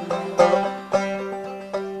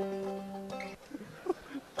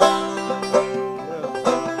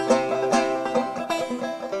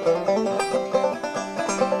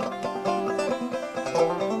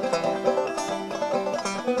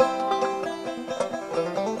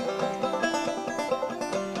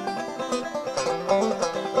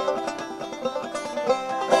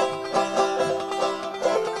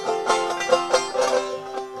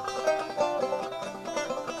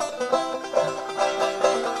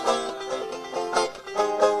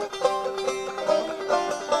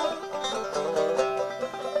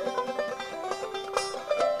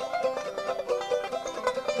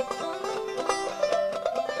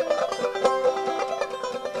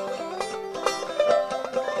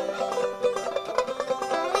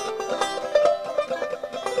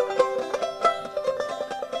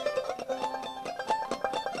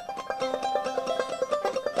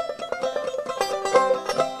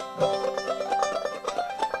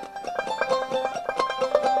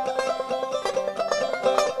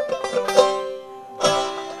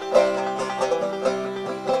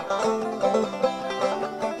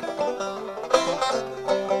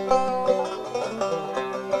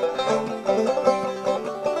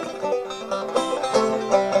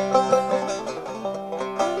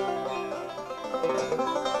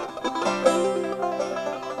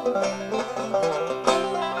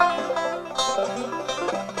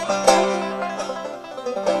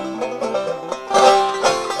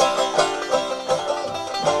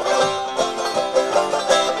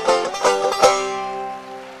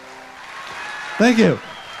 Thank you.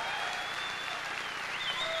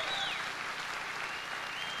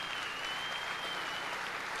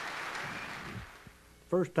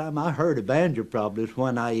 First time I heard a banjo probably is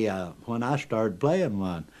when I started playing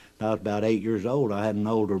one. I was about 8 years old. I had an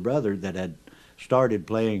older brother that had started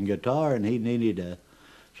playing guitar, and he needed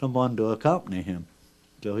someone to accompany him.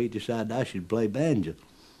 So he decided I should play banjo.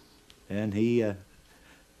 And he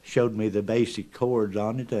showed me the basic chords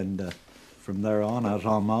on it, and from there on I was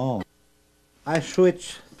on my own. I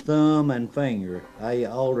switch thumb and finger. I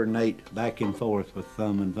alternate back and forth with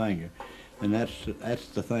thumb and finger. And that's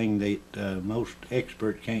the thing that most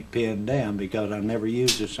experts can't pin down, because I never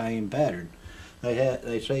use the same pattern.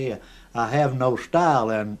 They say I have no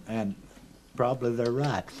style, and probably they're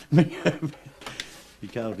right.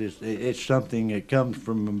 Because it's something that comes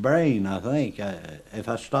from my brain, I think. If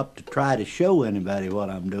I stop to try to show anybody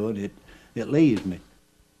what I'm doing, it leaves me.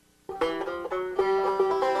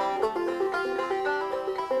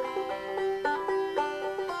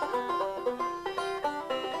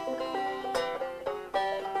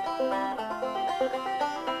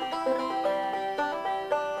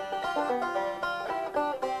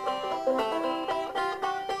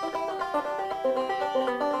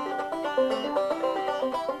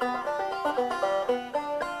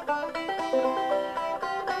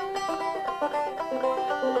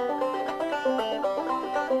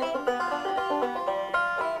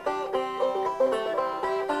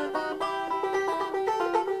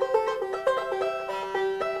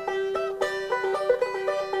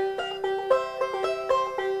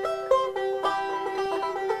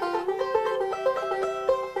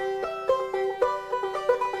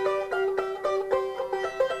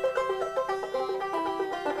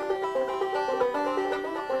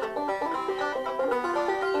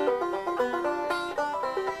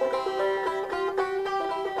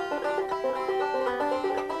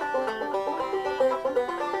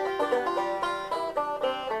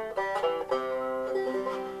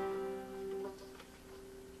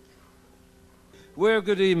 Well,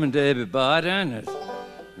 good evening to everybody, and it's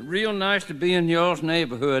real nice to be in y'all's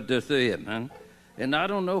neighborhood this evening. And I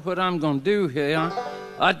don't know what I'm going to do here.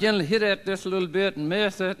 I generally hit at this a little bit and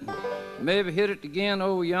miss it, and maybe hit it again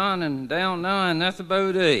over yon and down now, and that's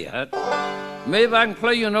about it. Maybe I can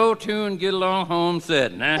play you an old tune and get along home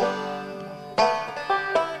setting, eh?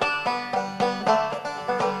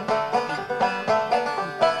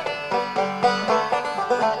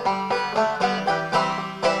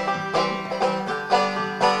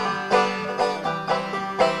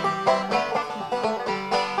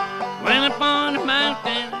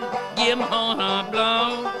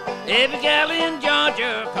 Every gal in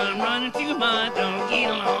Georgia come running to my door. Get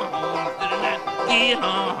along, sitting there.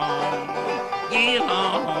 Get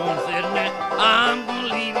along, sitting there. I'm gonna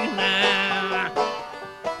leave you now.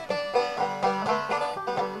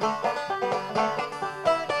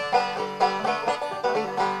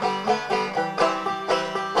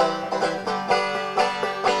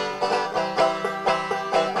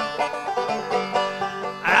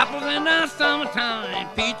 Apples in the summertime,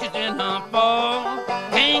 peaches in the fall.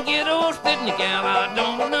 Can't get old sitting the gal, I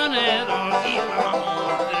don't know none at all. Get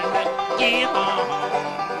along, sitting there.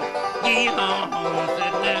 Get along,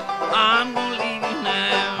 sitting there. I'm gonna leave you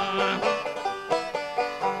now.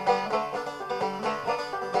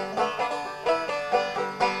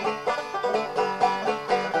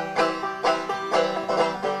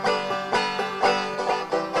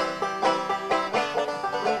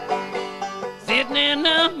 Sitting in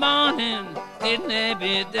the morning, sitting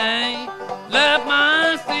every day. Love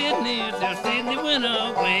my Sydney till Sydney went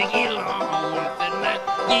away. Get along, sitting there.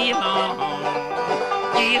 Get along,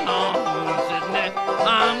 sitting there.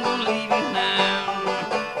 I'm gonna leave you now.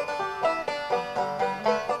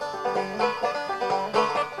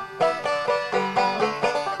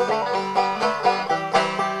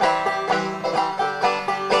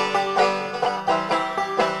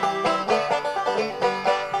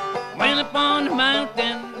 Went up on the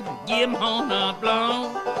mountain, give 'em on a blow.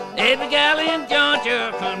 Every gal in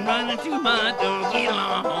Georgia come running to my door. Get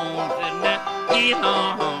along, sitting there. Get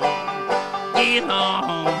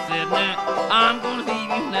along, sitting there. I'm gonna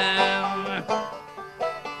leave you now.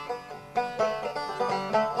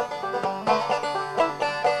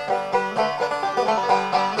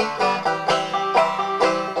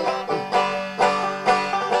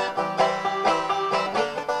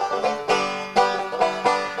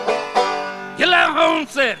 Get along,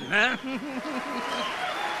 sitting there.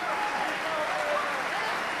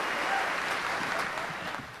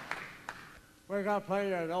 We're going to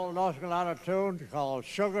play an old North Carolina tune called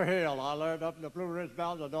Sugar Hill. I learned up in the Blue Ridge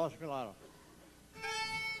Mountains of North Carolina.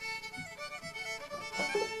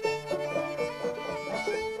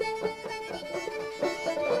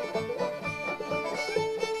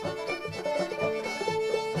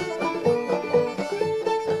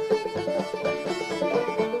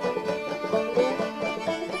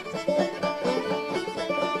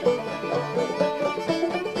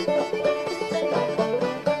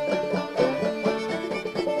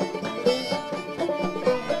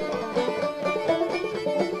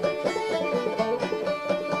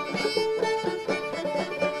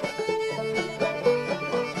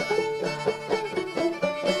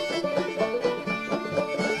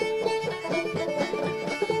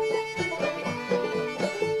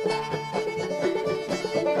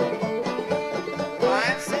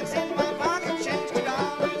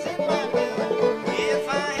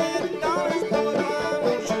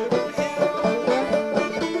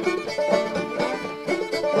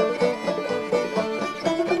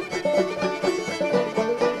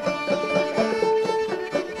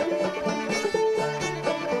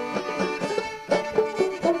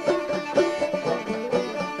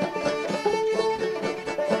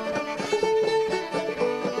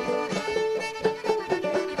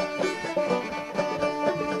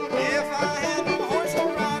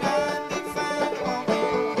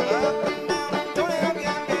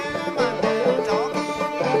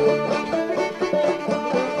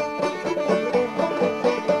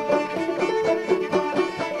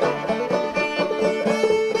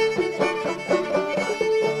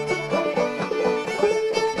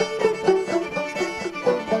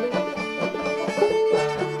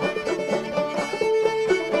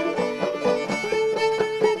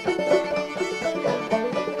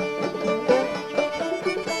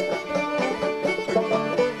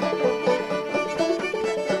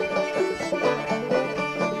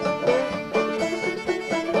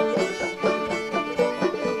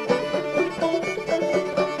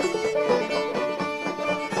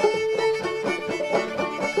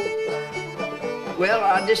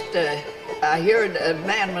 I hear a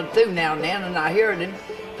man went through now and then, and I heard him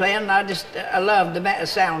playing, and I loved the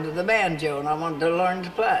sound of the banjo, and I wanted to learn to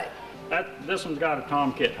play. This one's got a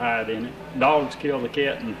tomcat hide in it. Dogs kill the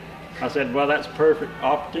cat, and I said, well, that's a perfect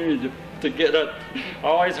opportunity to get up. I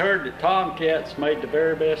always heard that tomcats made the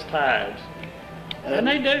very best hides. And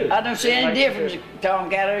they do. I don't see any difference, a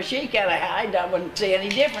tomcat or a she-cat hide. I wouldn't see any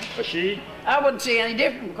difference. A she? I wouldn't see any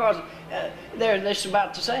difference because they're just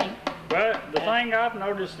about the same. But the thing I've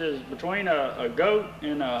noticed is between a goat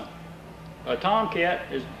and a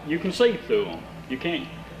tomcat is you can see through them. You can't.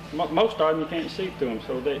 Most of them you can't see through them,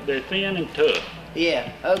 so they're thin and tough.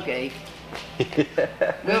 Yeah. Okay.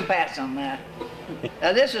 We'll pass on that.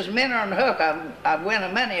 Now this is Minnow and Hook. I've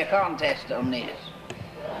won many a contest on this.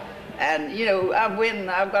 And, you know, I've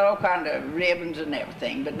got all kind of ribbons and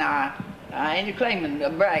everything, but now I ain't claiming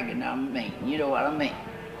bragging on me, you know what I mean.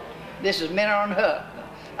 This is Minnow and Hook.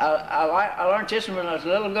 I learned this when I was a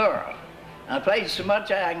little girl. I played so much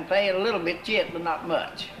I can play it a little bit yet, but not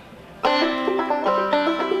much.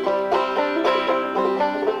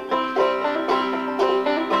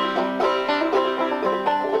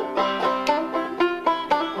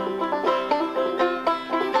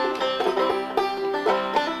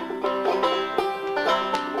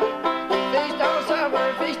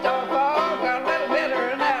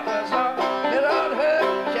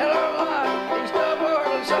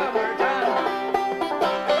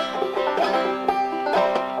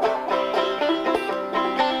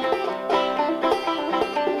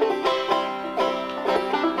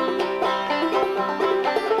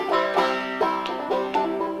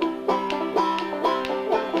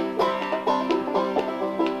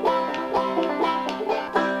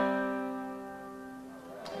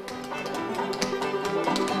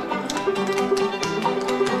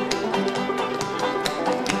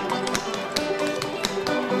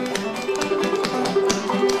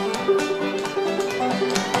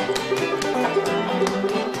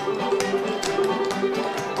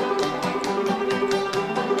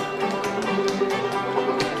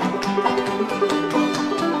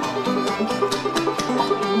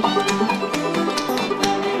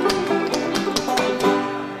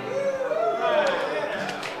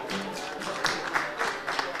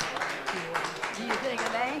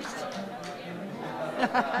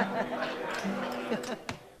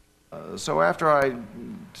 So after I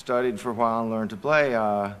studied for a while and learned to play,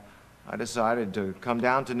 I decided to come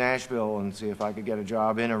down to Nashville and see if I could get a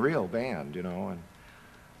job in a real band, you know. And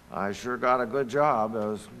I sure got a good job. I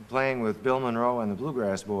was playing with Bill Monroe and the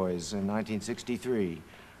Bluegrass Boys in 1963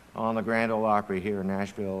 on the Grand Ole Opry here in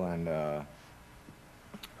Nashville, and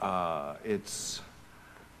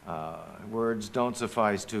words don't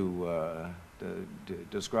suffice to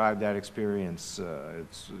describe that experience.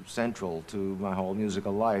 It's central to my whole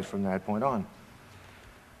musical life from that point on.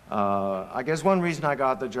 I guess one reason I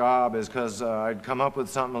got the job is because I'd come up with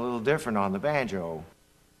something a little different on the banjo.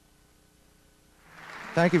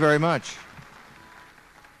 Thank you very much.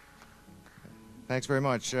 Thanks very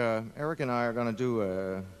much. Eric and I are going to do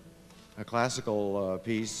a classical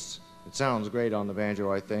piece. It sounds great on the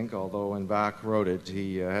banjo, I think, although when Bach wrote it,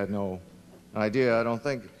 he had no idea, I don't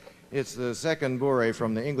think. It's the second bourrée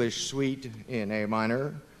from the English suite in A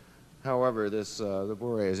minor. However, the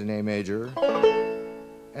bourrée is in A major.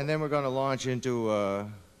 And then we're going to launch into a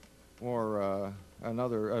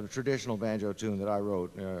traditional banjo tune that I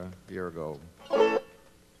wrote a year ago. I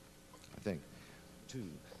think.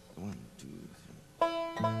 1, 2,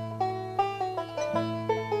 3.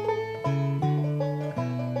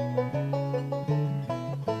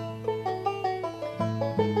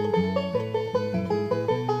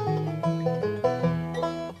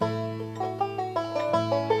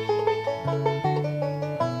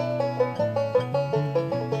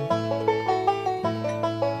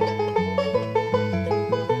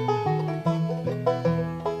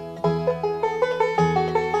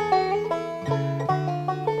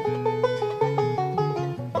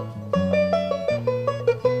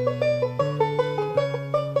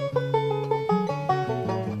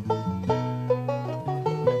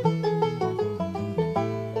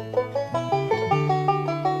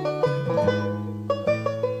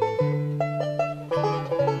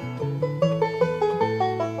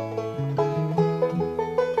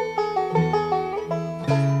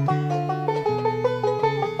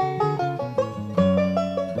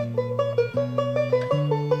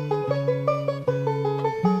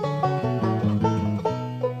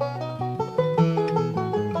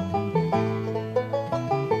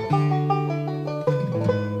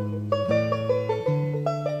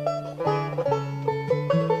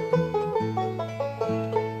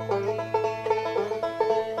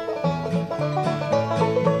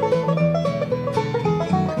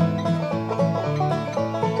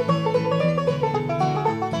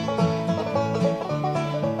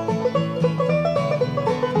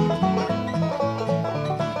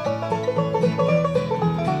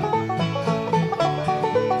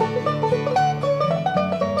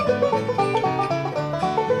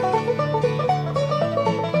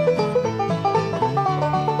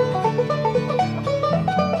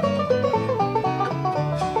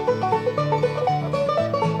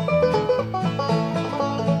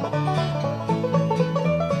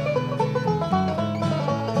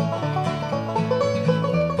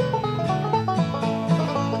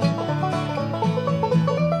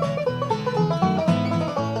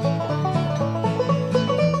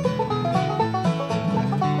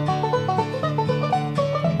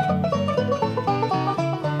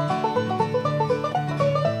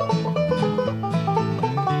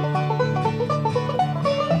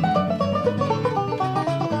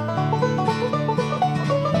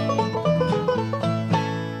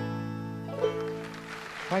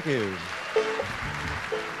 Thank you.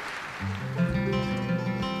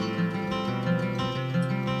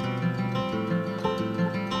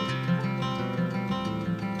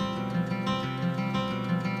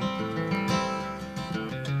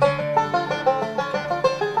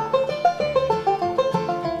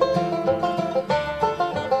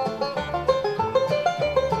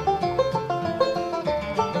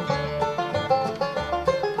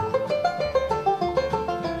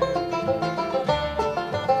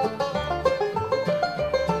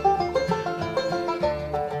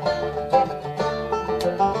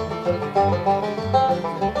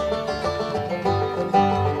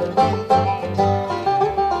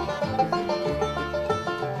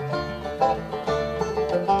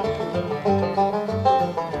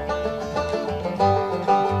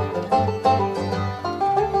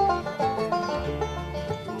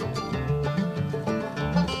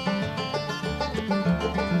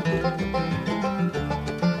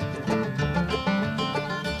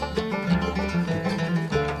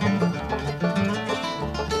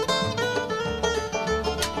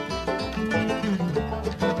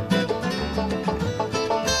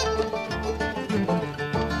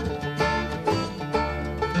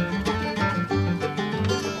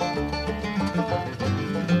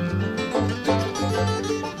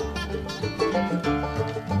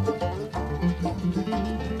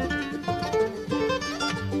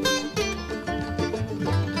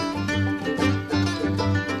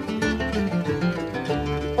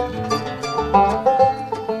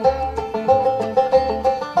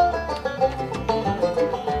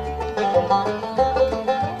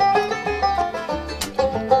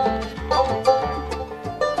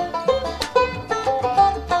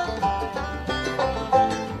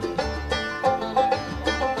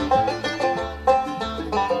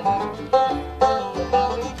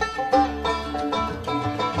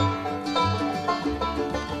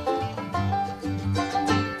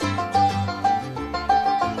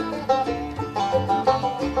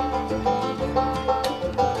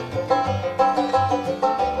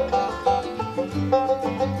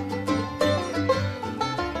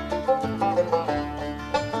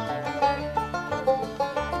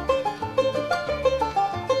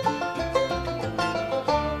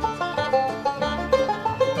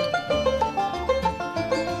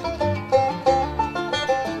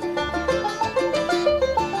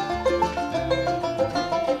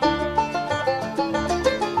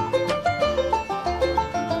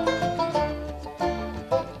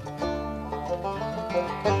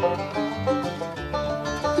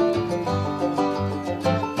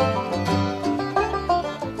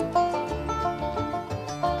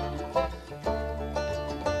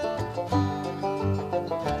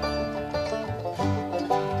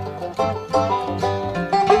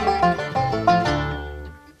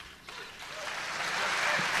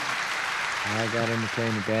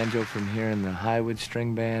 Playing the banjo from here in the Highwood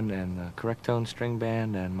String Band and the Correct Tone String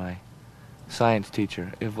Band, and my science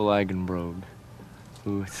teacher, Ivel Eigenbrod,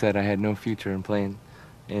 who said I had no future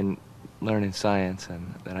in learning science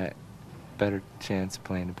and that I had a better chance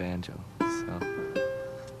playing the banjo.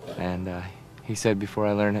 And he said before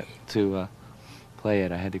I learned to play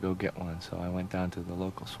it, I had to go get one. So I went down to the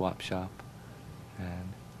local swap shop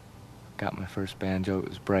and got my first banjo. It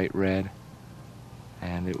was bright red,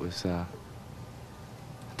 and it was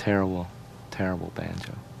terrible, terrible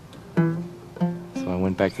banjo. So I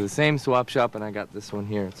went back to the same swap shop and I got this one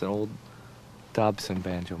here. It's an old Dobson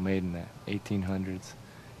banjo made in the 1800s.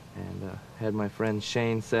 And had my friend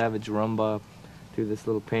Shane Savage Rumbaugh do this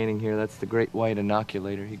little painting here. That's the Great White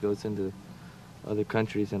Inoculator. He goes into other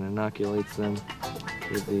countries and inoculates them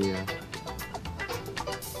with the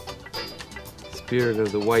spirit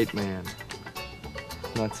of the white man.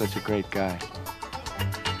 Not such a great guy.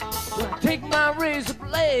 Well, I take my razor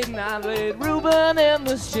blade and I laid Reuben in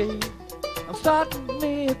the shade. I'm starting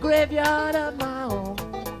me a graveyard of my own.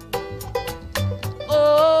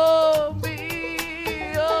 Oh, me,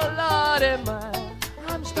 oh Lordy mine,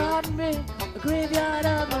 I'm starting me a graveyard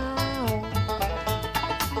of my own.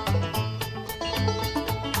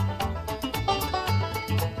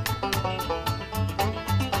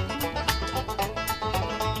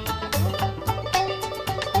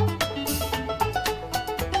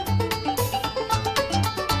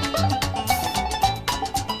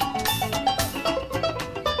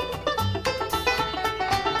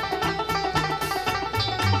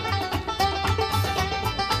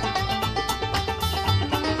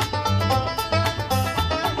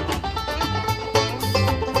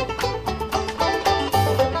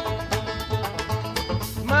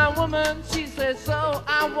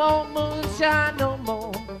 No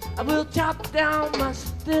more. I will chop down my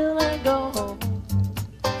still and go home.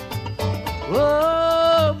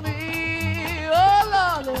 Oh, me,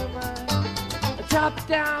 oh, Lordy, my, chop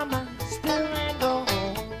down my still and go home.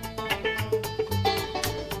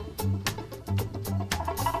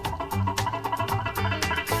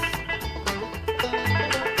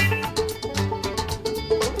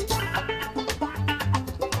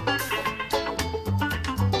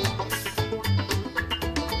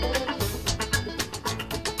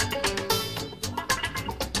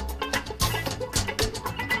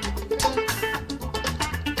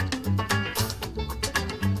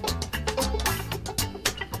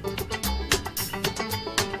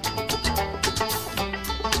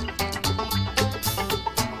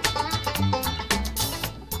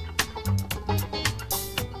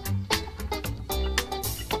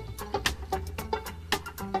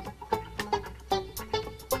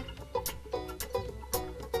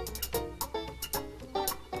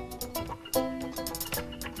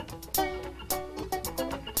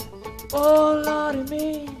 Oh, Lordy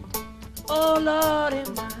me, oh, Lordy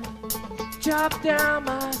mine, chop down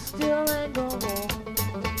my still and go home.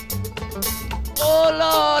 Oh,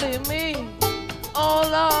 Lordy me, oh,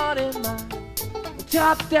 Lordy mine,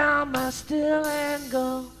 chop down my still and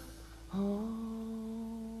go home.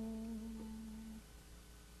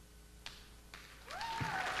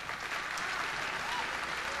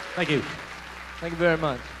 Thank you. Thank you very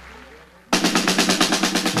much.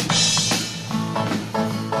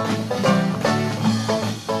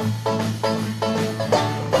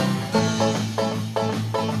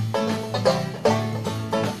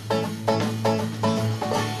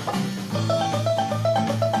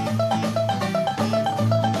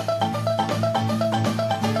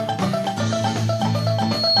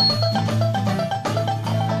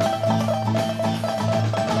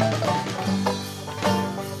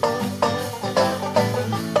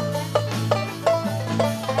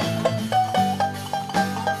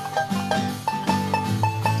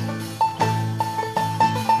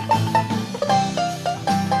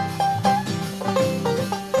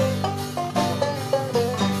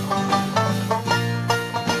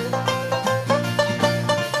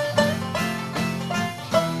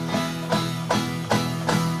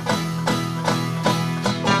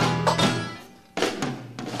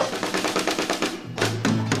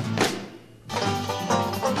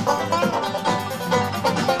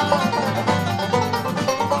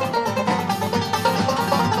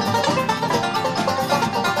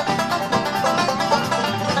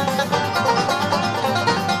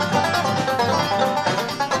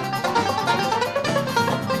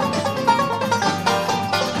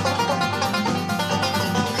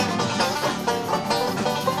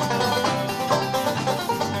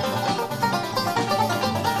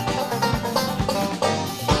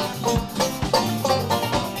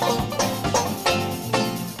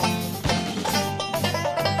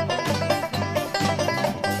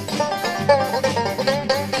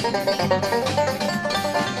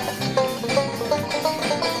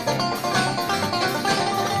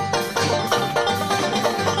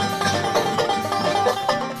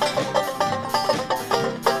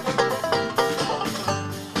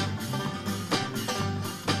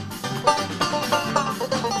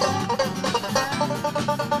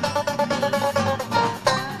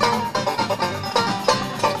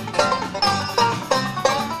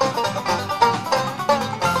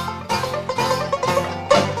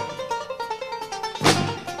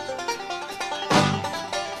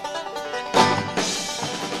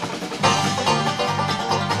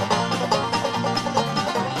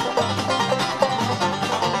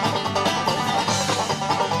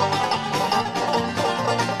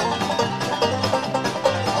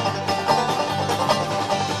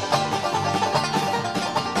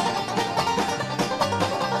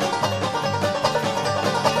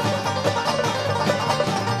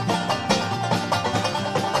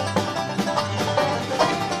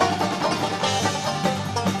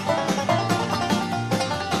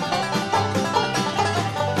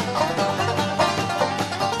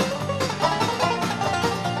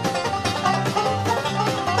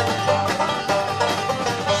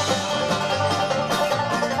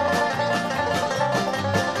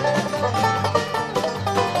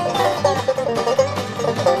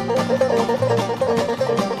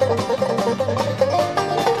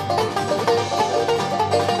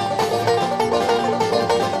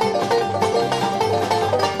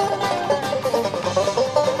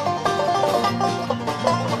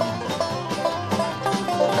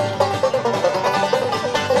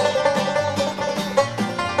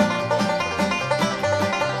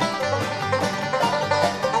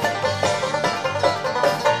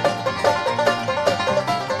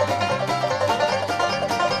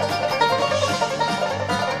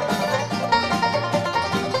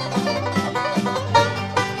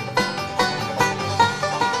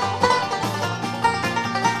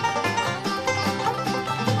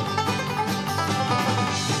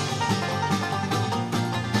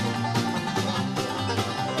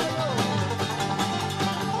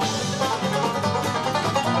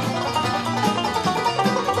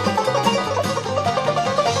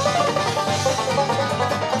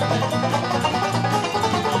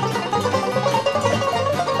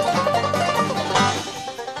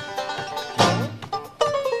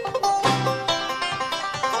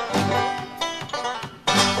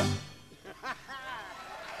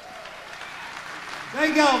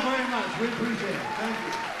 Thank y'all very much. We appreciate it. Thank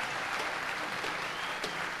you.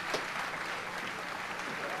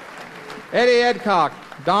 Eddie Edcock,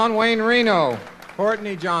 Don Wayne Reno,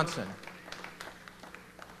 Courtney Johnson.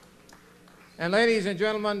 And ladies and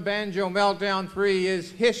gentlemen, Banjo Meltdown 3 is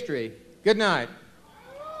history. Good night.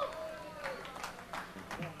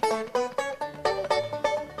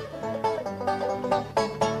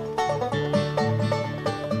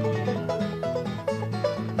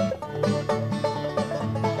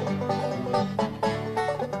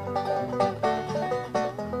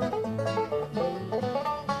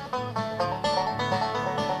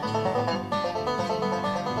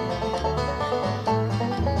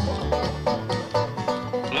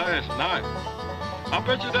 I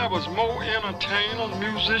bet you there was more entertainers,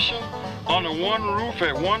 musicians under one roof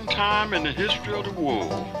at one time in the history of the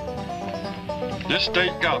world. This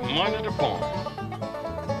state got money to burn.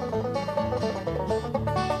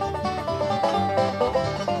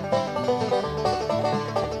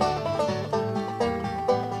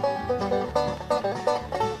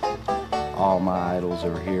 All my idols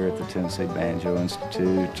are here at the Tennessee Banjo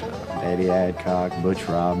Institute. Eddie Adcock, Butch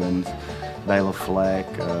Robbins, Bela Fleck,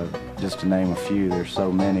 just to name a few. There's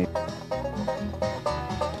so many.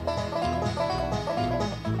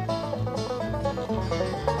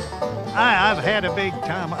 I've had a big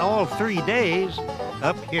time all 3 days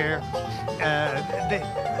up here.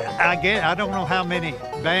 I don't know how many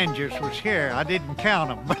banjos was here. I didn't count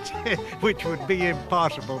them, but which would be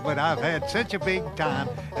impossible. But I've had such a big time,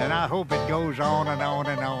 and I hope it goes on and on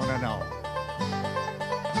and on and on.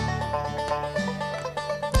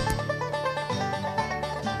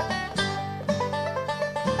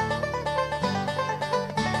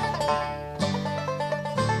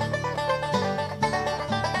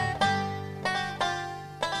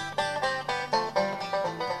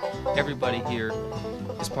 Everybody here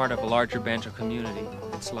is part of a larger banjo community.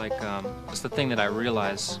 It's like, it's the thing that I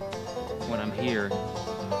realize when I'm here,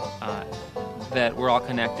 that we're all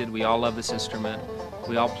connected, we all love this instrument,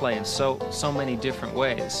 we all play in so many different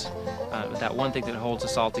ways. That one thing that holds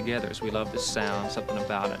us all together is we love this sound, something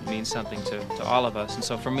about it means something to all of us. And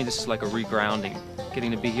so for me, this is like a regrounding,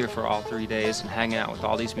 getting to be here for all 3 days and hang out with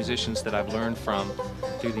all these musicians that I've learned from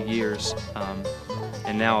through the years.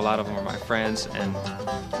 And now a lot of them are my friends, and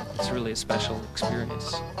it's really a special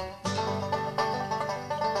experience.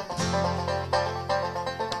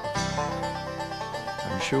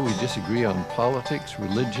 I'm sure we disagree on politics,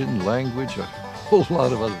 religion, language, a whole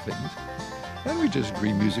lot of other things. And we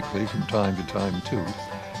disagree musically from time to time, too.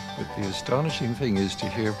 But the astonishing thing is to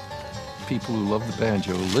hear people who love the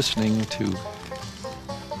banjo listening to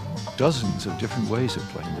dozens of different ways of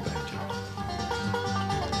playing the banjo.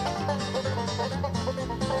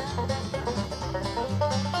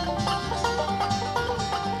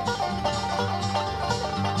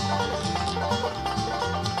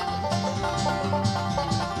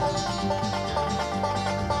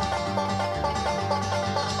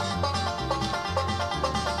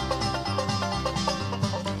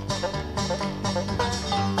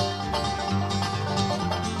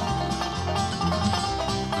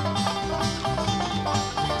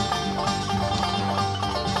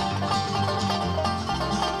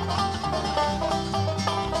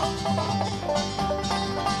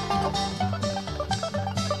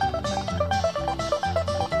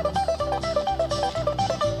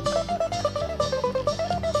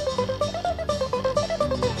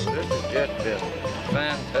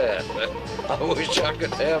 Fantastic. I wish I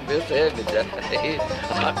could have this every day.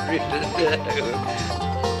 I really do.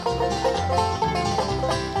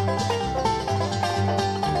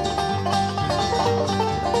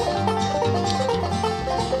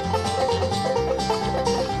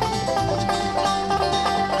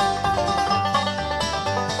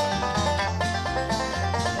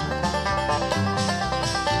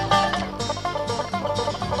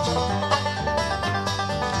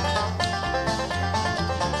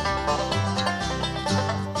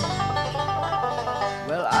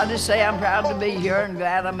 I'll just say I'm proud to be here and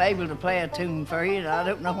glad I'm able to play a tune for you. And I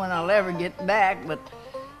don't know when I'll ever get back, but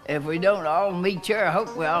if we don't all meet here, I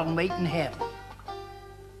hope we all meet in heaven.